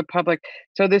more for the public.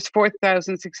 So this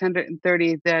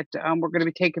 4,630 that we're going to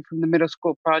be taking from the middle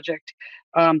school project,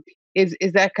 is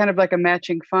that kind of like a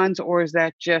matching funds, or is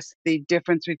that just the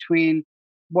difference between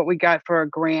what we got for a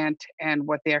grant and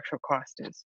what the actual cost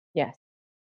is? Yes.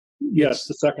 Yes,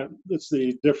 the second, it's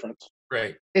the difference.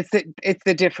 Right. It's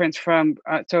the difference from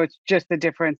so it's just the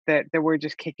difference that we're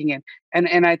just kicking in,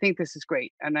 and I think this is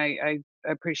great, and I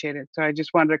appreciate it. So I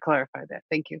just wanted to clarify that.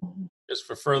 Thank you. Just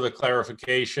for further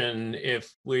clarification,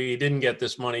 if we didn't get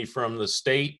this money from the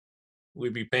state,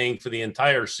 we'd be paying for the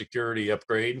entire security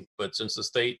upgrade. But since the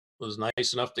state was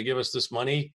nice enough to give us this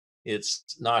money, it's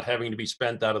not having to be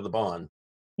spent out of the bond.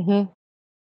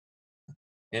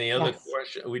 Any other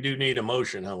question? We do need a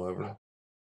motion, however.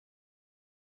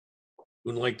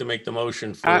 Would like to make the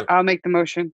motion for? I'll make the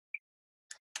motion.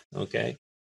 Okay.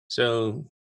 So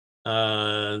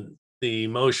the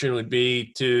motion would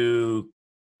be to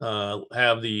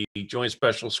have the Joint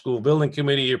Special School Building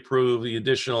Committee approve the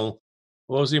additional,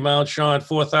 what was the amount, Sean?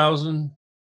 $4,000?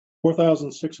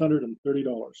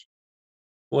 $4,630.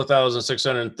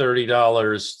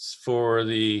 $4,630 for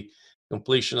the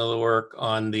completion of the work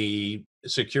on the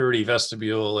security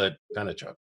vestibule at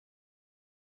Pennachuck.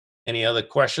 Any other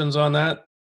questions on that?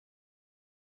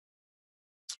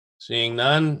 Seeing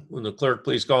none, will the clerk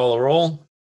please call the roll?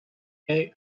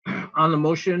 Okay, on the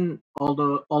motion,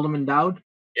 Alderman Dowd,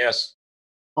 Yes.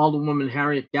 Alderwoman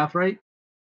Harriet Gaffray,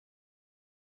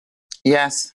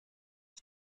 Yes.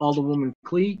 Alderwoman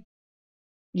Clee,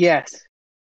 Yes.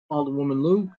 Alderwoman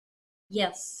Lou,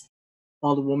 Yes.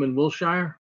 Alderwoman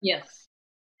Wilshire, Yes.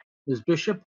 Ms.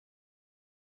 Bishop,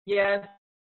 Yes.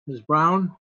 Ms.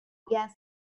 Brown, Yes.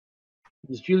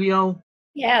 Ms. Gilio,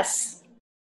 Yes.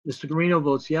 Mr. Guarino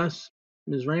votes yes.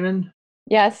 Ms. Raymond,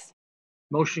 Yes.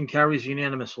 motion carries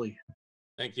unanimously.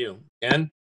 Thank you.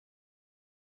 Ken?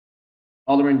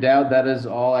 Alderman Dowd, that is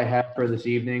all I have for this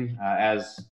evening.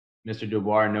 As Mr.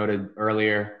 Dubois noted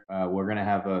earlier, we're going to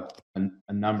have a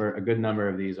good number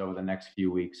of these over the next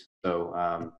few weeks.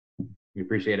 So we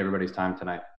appreciate everybody's time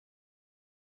tonight.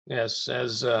 Yes,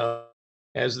 as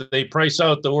they price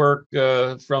out the work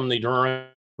from the drawing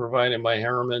provided by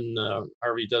Harriman,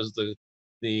 Harvey does the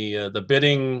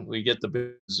bidding. We get the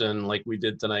bids, and like we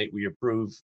did tonight, we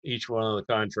approve each one of the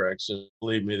contracts. And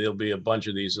believe me, there'll be a bunch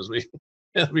of these as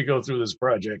we go through this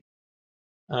project.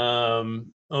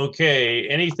 Okay,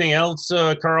 anything else,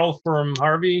 Carl, from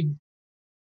Harvey?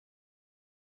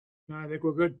 No, I think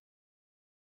we're good.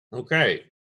 Okay.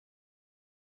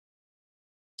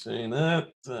 Saying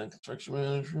that, construction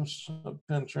management,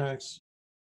 subcontracts,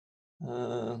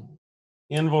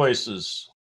 invoices.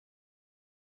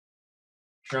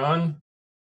 Sean?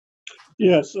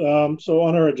 Yes, so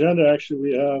on our agenda, actually,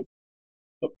 we have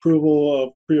approval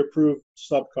of pre-approved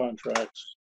subcontracts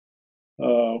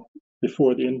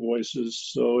before the invoices.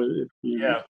 So if you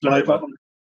like,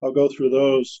 I'll go through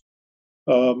those.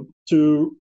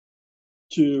 To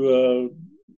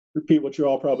repeat what you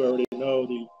all probably already know,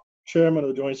 the chairman of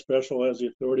the Joint Special has the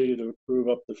authority to approve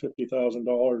up to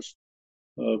 $50,000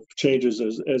 of changes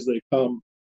as they come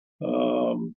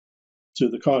to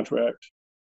the contract.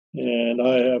 and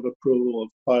I have approval of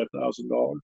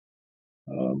 $5,000.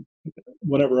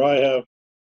 Whenever I have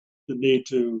the need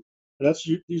to, and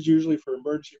these usually for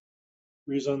emergency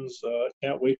reasons,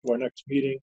 can't wait for our next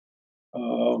meeting,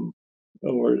 or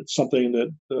it's something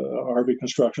that RV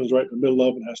Construction is right in the middle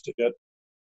of and has to get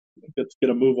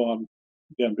a move on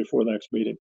again before the next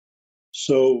meeting.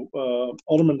 So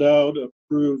Alderman Dowd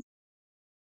approved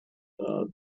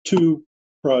 2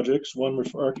 projects. One was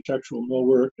for architectural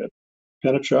millwork at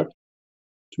Pennachuck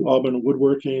to Auburn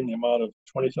Woodworking, the amount of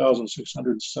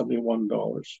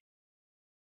 $20,671.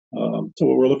 So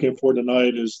what we're looking for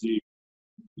tonight is the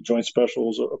joint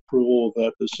specials approval of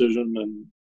that decision and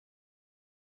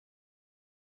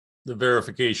the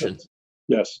verification.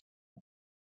 yes.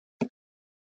 All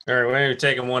right, we're going to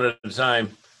take them one at a time.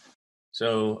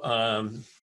 So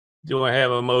do I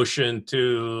have a motion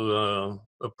to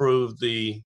approve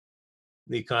the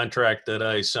contract that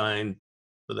I signed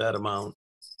for that amount?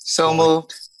 So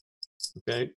moved.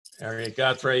 Okay, Harriet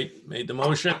Gottfried made the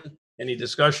motion. Any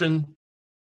discussion?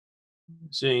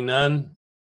 Seeing none,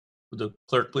 would the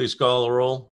clerk please call the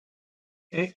roll?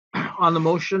 Okay, on the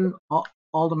motion,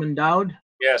 Alderman Dowd,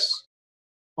 Yes.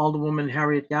 Alderwoman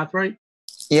Harriet Gathright,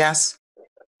 Yes.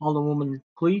 Alderwoman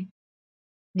Clee,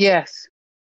 Yes.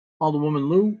 Alderwoman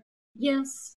Lou,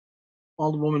 Yes.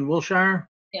 Alderwoman Wilshire,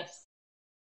 Yes.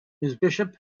 Ms.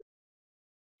 Bishop,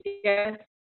 Yes.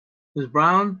 Ms.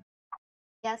 Brown,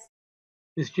 Yes.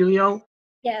 Ms. Gilio,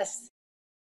 Yes.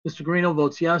 Mr. Guarino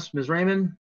votes yes. Ms.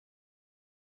 Raymond?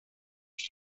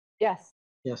 Yes.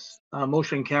 Yes.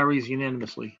 Motion carries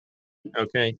unanimously.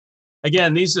 Okay.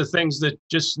 Again, these are things that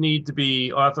just need to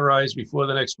be authorized before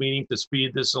the next meeting to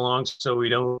speed this along so we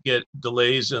don't get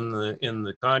delays in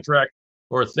the contract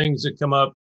or things that come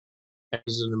up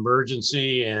as an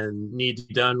emergency and need to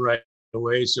be done right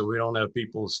away so we don't have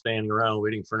people standing around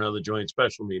waiting for another joint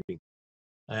special meeting.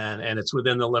 And it's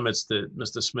within the limits that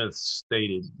Mr. Smith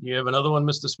stated. You have another one,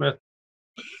 Mr. Smith?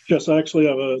 Yes, I actually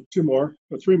have 3 more,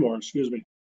 excuse me.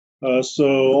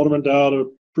 So Alderman Dowd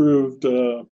approved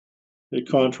a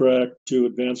contract to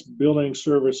advance building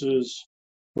services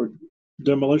for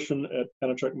demolition at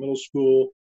Pennachuck Middle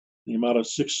School, the amount of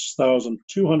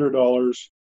 $6,200.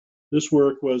 This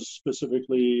work was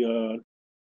specifically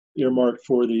earmarked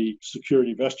for the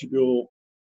security vestibule,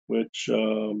 which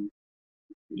the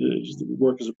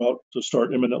work is about to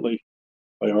start imminently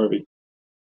by Harvey.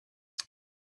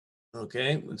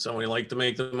 Okay, would somebody like to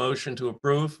make the motion to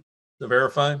approve, to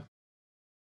verify?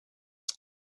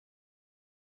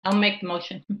 I'll make the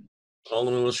motion.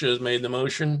 Alderman Wilshire has made the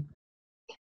motion.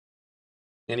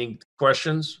 Any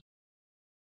questions?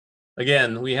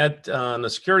 Again, we had on the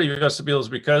security vestibules,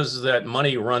 because that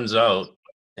money runs out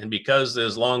and because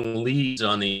there's long leads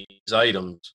on these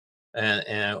items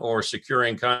and or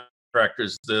securing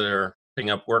contractors that are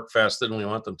picking up work faster than we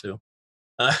want them to.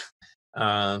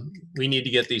 We need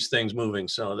to get these things moving.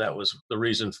 So that was the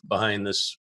reason behind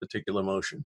this particular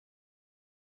motion.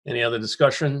 Any other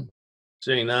discussion?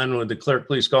 Seeing none, would the clerk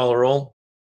please call the roll?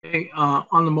 Okay,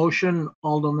 on the motion,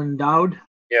 Alderman Dowd,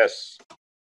 Yes.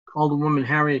 Alderwoman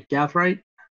Harriet Gathright,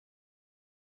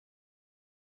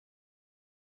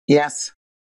 Yes.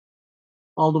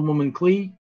 Alderwoman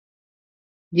Clee,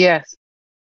 Yes.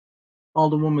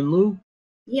 Alderwoman Lou,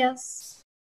 Yes.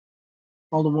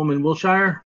 Alderwoman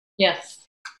Wilshire, Yes.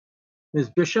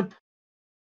 Ms. Bishop,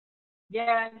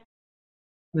 Yes.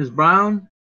 Ms. Brown,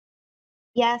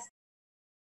 Yes.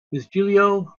 Ms.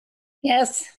 Gilio,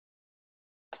 Yes.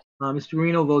 Mr.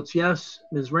 Guarino votes yes.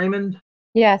 Ms. Raymond?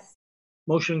 Yes.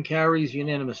 Motion carries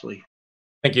unanimously.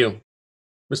 Thank you.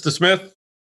 Mr. Smith?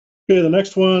 Okay, the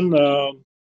next one,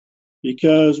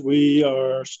 because we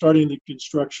are starting the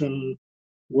construction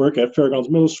work at Fairgrounds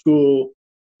Middle School,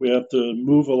 we have to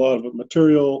move a lot of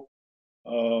material,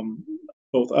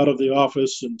 both out of the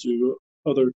office into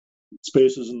other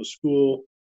spaces in the school,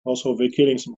 also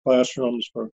vacating some classrooms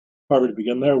for Harvard to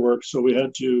begin their work. So we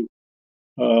had to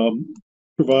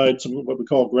provide some what we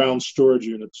call ground storage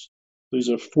units. These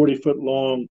are 40-foot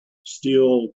long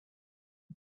steel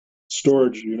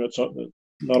storage units,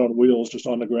 not on wheels, just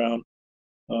on the ground,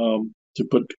 to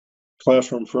put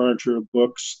classroom furniture,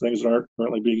 books, things that aren't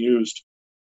currently being used.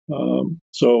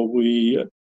 So we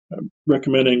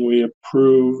recommending we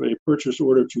approve a purchase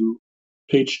order to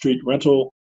Page Street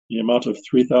Rental, the amount of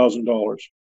 $3,000.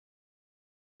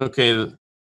 Okay,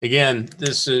 again,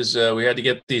 this is, we had to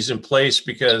get these in place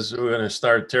because we're going to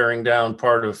start tearing down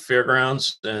part of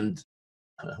Fairgrounds, and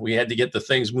we had to get the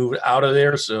things moved out of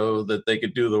there so that they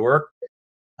could do the work.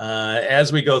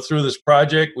 As we go through this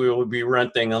project, we will be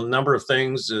renting a number of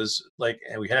things, as like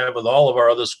we have with all of our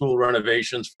other school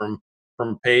renovations, from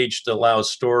from Page to allow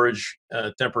storage,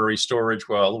 temporary storage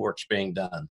while the work's being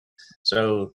done.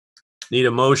 So need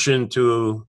a motion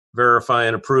to verify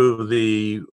and approve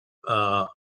the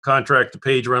contract to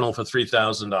Page Rental for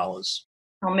 $3,000.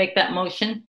 I'll make that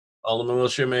motion. Alderman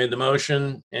Wilshire made the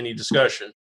motion. Any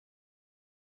discussion?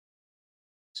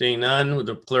 Seeing none, would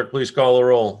the clerk please call the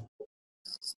roll?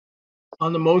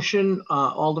 On the motion,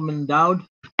 Alderman Dowd,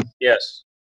 Yes.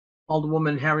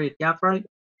 Alderwoman Harriet Gathright,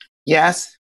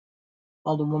 Yes.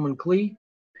 Alderwoman Clee,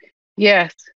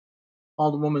 Yes.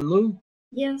 Alderwoman Lou,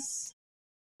 Yes.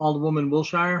 Alderwoman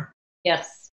Wilshire,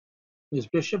 Yes. Ms.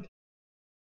 Bishop,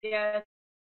 Yes.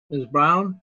 Ms.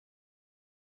 Brown,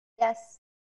 Yes.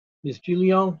 Ms.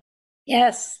 Gilio,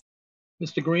 Yes.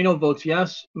 Mr. Guarino votes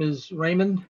yes. Ms.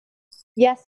 Raymond,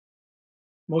 Yes.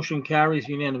 motion carries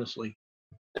unanimously.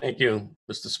 Thank you.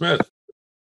 Mr. Smith.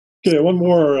 Okay, one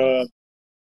more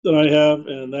that I have,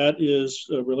 and that is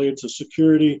related to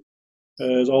security.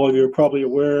 As all of you are probably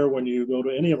aware, when you go to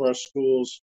any of our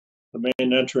schools, the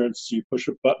main entrance, you push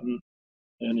a button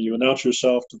and you announce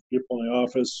yourself to people in the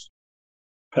office,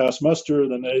 pass muster,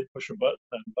 then they push a button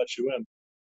and let you in.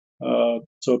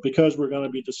 So because we're going to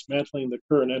be dismantling the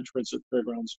current entrance at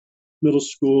Fairgrounds Middle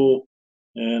School,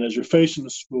 and as you're facing the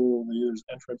school, there's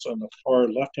entrance on the far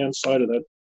left-hand side of that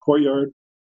courtyard.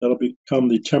 That'll become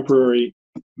the temporary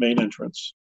main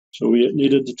entrance. So we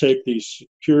needed to take the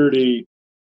security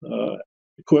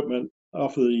equipment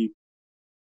off of the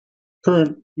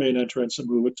current main entrance and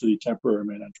move it to the temporary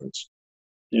main entrance.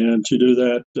 And to do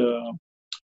that,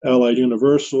 Allied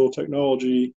Universal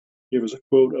Technology gave us a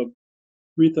quote of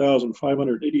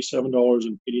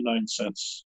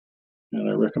 $3,587.89. And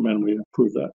I recommend we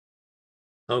approve that.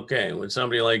 Okay, would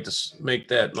somebody like to make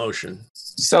that motion?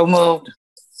 So moved.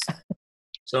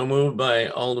 So moved by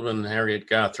Alderman Harriet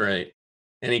Gathright.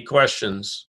 Any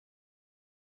questions?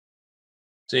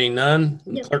 Seeing none,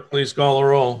 Yes. clerk, please call the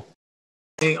roll.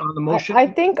 Okay, on the motion, I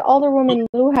think Alderwoman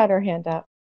Lou had her hand up.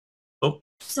 Oh,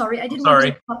 Sorry, I didn't want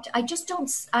sorry. to interrupt. I just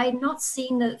don't, I'm not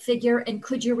seeing the figure, and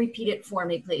could you repeat it for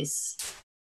me, please?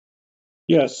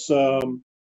 Yes,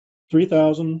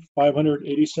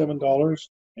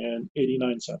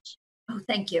 $3,587.89. Oh,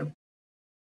 thank you.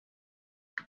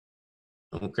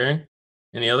 Okay.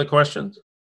 Any other questions?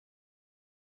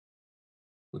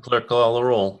 The clerk call the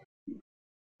roll.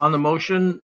 on the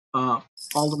motion,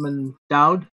 Alderman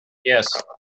Dowd, Yes.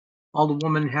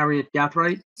 Alderwoman Harriet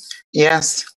Gathright,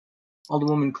 Yes.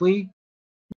 Alderwoman Clee,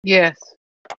 Yes.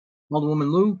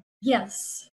 Alderwoman Lou,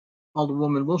 Yes.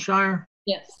 Alderwoman Wilshire,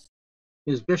 Yes.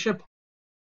 Ms. Bishop,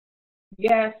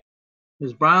 Yes.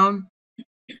 Ms. Brown,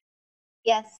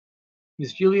 Yes.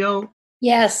 Ms. Gilio,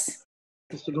 Yes.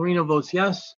 Mr. Guarino votes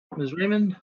yes. Ms.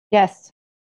 Raymond, Yes.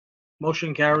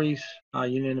 motion carries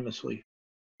unanimously.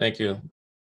 Thank you.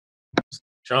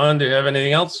 John, do you have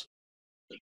anything else?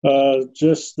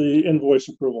 Just the invoice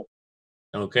approval.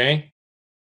 Okay.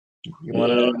 You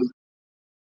want to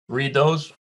read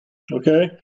those?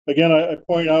 Okay. Again, I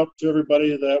point out to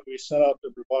everybody that we sent out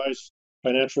the revised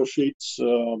financial sheets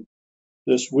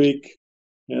this week.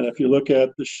 And if you look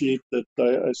at the sheet that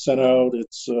I sent out,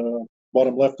 it's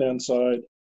bottom left-hand side,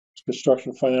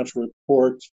 construction financial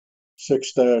report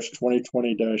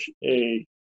 6-2020-A.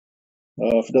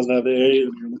 If it doesn't have the A,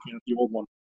 then you're looking at the old one.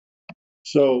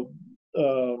 So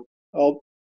the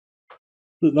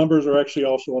numbers are actually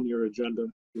also on your agenda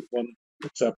with one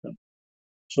exception.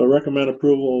 So I recommend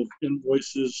approval of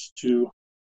invoices to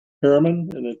Harriman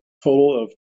in a total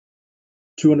of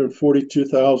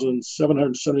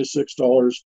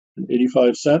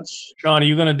 $242,776.85. Sean, are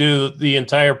you going to do the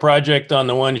entire project on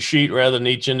the one sheet rather than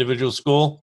each individual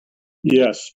school?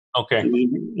 Yes. Okay.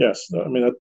 Yes. I mean,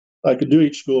 I could do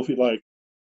each school if you like.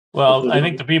 Well, I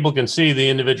think the people can see the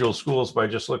individual schools by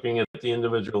just looking at the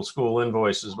individual school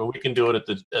invoices, but we can do it at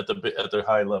the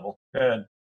high level. Go ahead.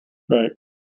 Right.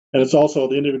 And it's also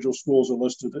the individual schools are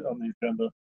listed on the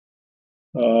agenda.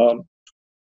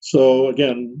 So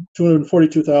again,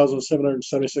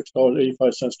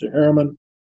 $242,776.85 to Harriman.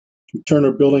 To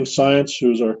Turner Building Science,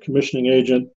 who's our commissioning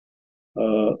agent,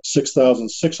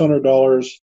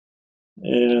 $6,600.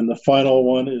 And the final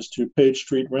one is to Page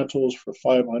Street Rentals for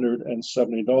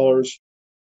 $570.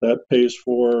 That pays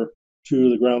for 2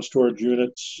 of the ground storage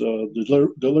units,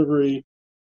 delivery,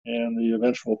 and the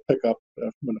eventual pickup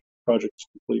when the project is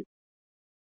complete.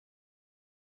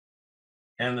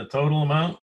 And the total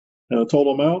amount? And the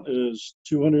total amount is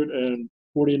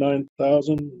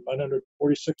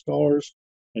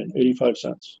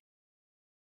 $249,946.85.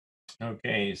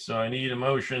 Okay, so I need a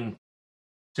motion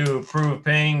to approve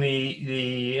paying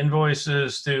the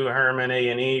invoices to Harriman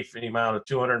A&E for the amount of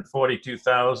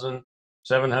 $242,000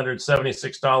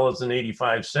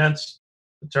 $776.85.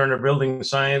 The Turner Building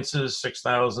Sciences,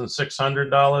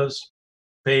 $6,600.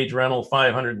 Page rental,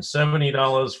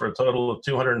 $570 for a total of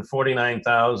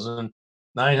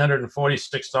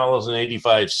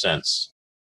 $249,946.85.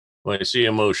 Do I see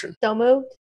a motion? So moved.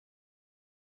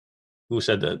 Who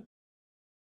said that?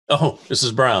 Oh,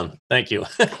 Mrs. Brown. Thank you.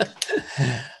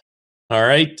 All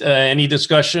right. Any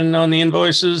discussion on the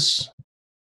invoices?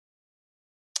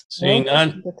 Seeing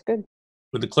none, That's good.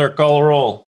 would the clerk call a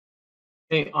roll?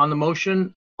 Okay, on the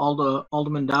motion,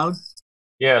 Alderman Dowd,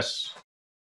 Yes.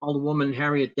 Alderwoman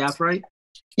Harriet Gaffright,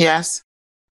 Yes.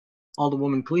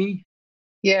 Alderwoman Clee,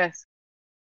 Yes.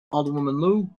 Alderwoman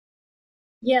Lou,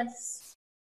 Yes.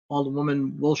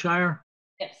 Alderwoman Wilshire,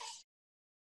 Yes.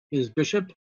 Ms.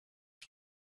 Bishop,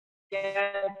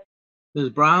 Yes. Ms.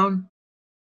 Brown,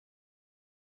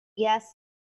 Yes.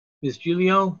 Ms.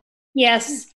 Gilio,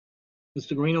 Yes.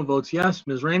 Mr. Guarino votes yes.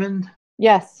 Ms. Raymond,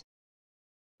 Yes.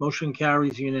 motion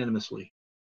carries unanimously.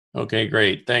 Okay,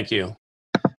 great. Thank you.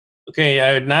 Okay,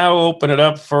 I would now open it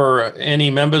up for any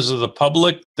members of the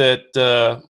public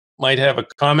that might have a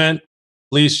comment.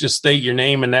 Please just state your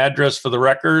name and address for the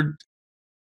record.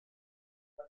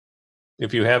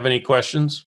 If you have any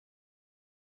questions.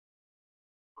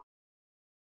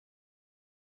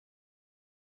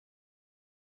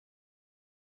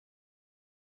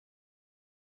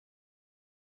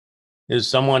 Does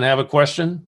someone have a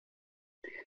question?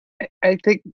 I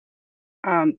think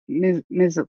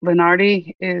Ms.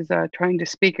 Lenardi is trying to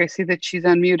speak. I see that she's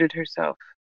unmuted herself,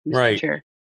 Mr. Right. Chair.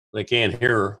 I can't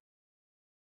hear her.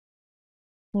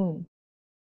 Hmm.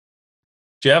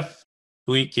 Jeff,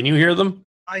 can you hear them?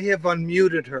 I have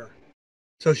unmuted her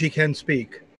so she can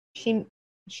speak. She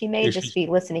may Is just she-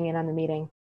 be listening in on the meeting.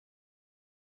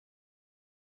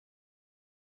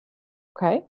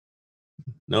 Okay.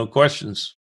 No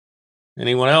questions.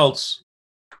 Anyone else?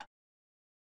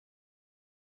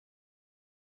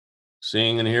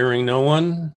 Seeing and hearing no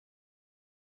one?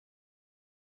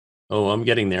 Oh, I'm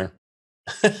getting there.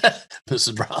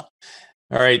 Mrs. Brown.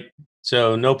 All right.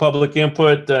 So no public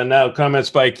input. Now comments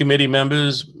by committee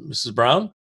members. Mrs.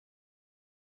 Brown?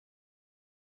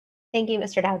 Thank you,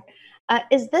 Mr. Dowd.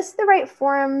 Is this the right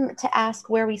forum to ask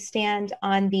where we stand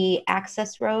on the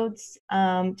access roads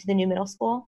to the new middle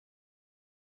school?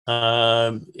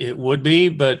 It would be,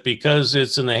 but because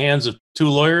it's in the hands of two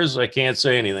lawyers, I can't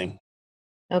say anything.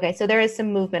 Okay, so there is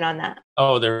some movement on that.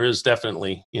 Oh, there is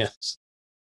definitely. Yes.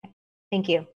 Thank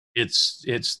you.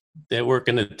 They're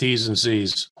working the T's and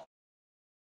C's.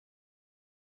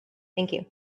 Thank you.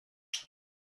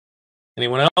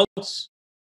 Anyone else?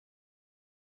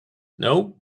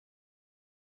 No?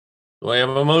 Do I have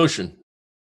a motion?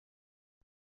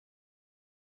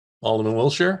 Alderman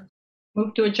Wilshire?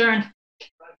 Move to adjourn.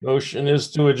 Motion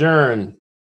is to adjourn.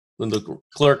 Will the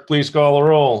clerk please call the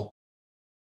roll?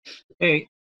 Okay,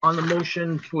 on the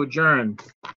motion to adjourn,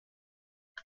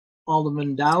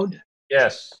 Alderman Dowd,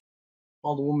 Yes.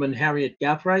 Alderwoman Harriet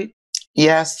Gaffright,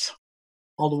 Yes.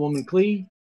 Alderwoman Clee,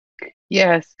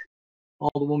 Yes.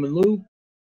 Alderwoman Lou,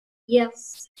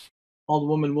 Yes.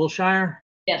 Alderwoman Wilshire,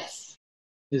 Yes.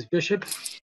 Ms. Bishop,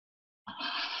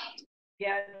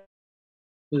 Yes.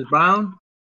 Ms. Brown,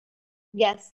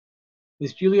 Yes.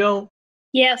 Ms. Gilio,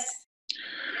 Yes.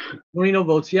 Marino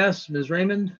votes yes. Ms.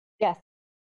 Raymond, Yes.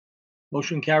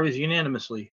 motion carries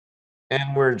unanimously.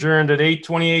 And we're adjourned at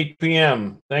 8:28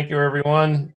 p.m. Thank you,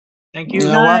 everyone. Thank you. You're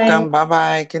welcome.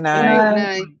 Bye-bye. Good night. Good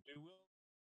night.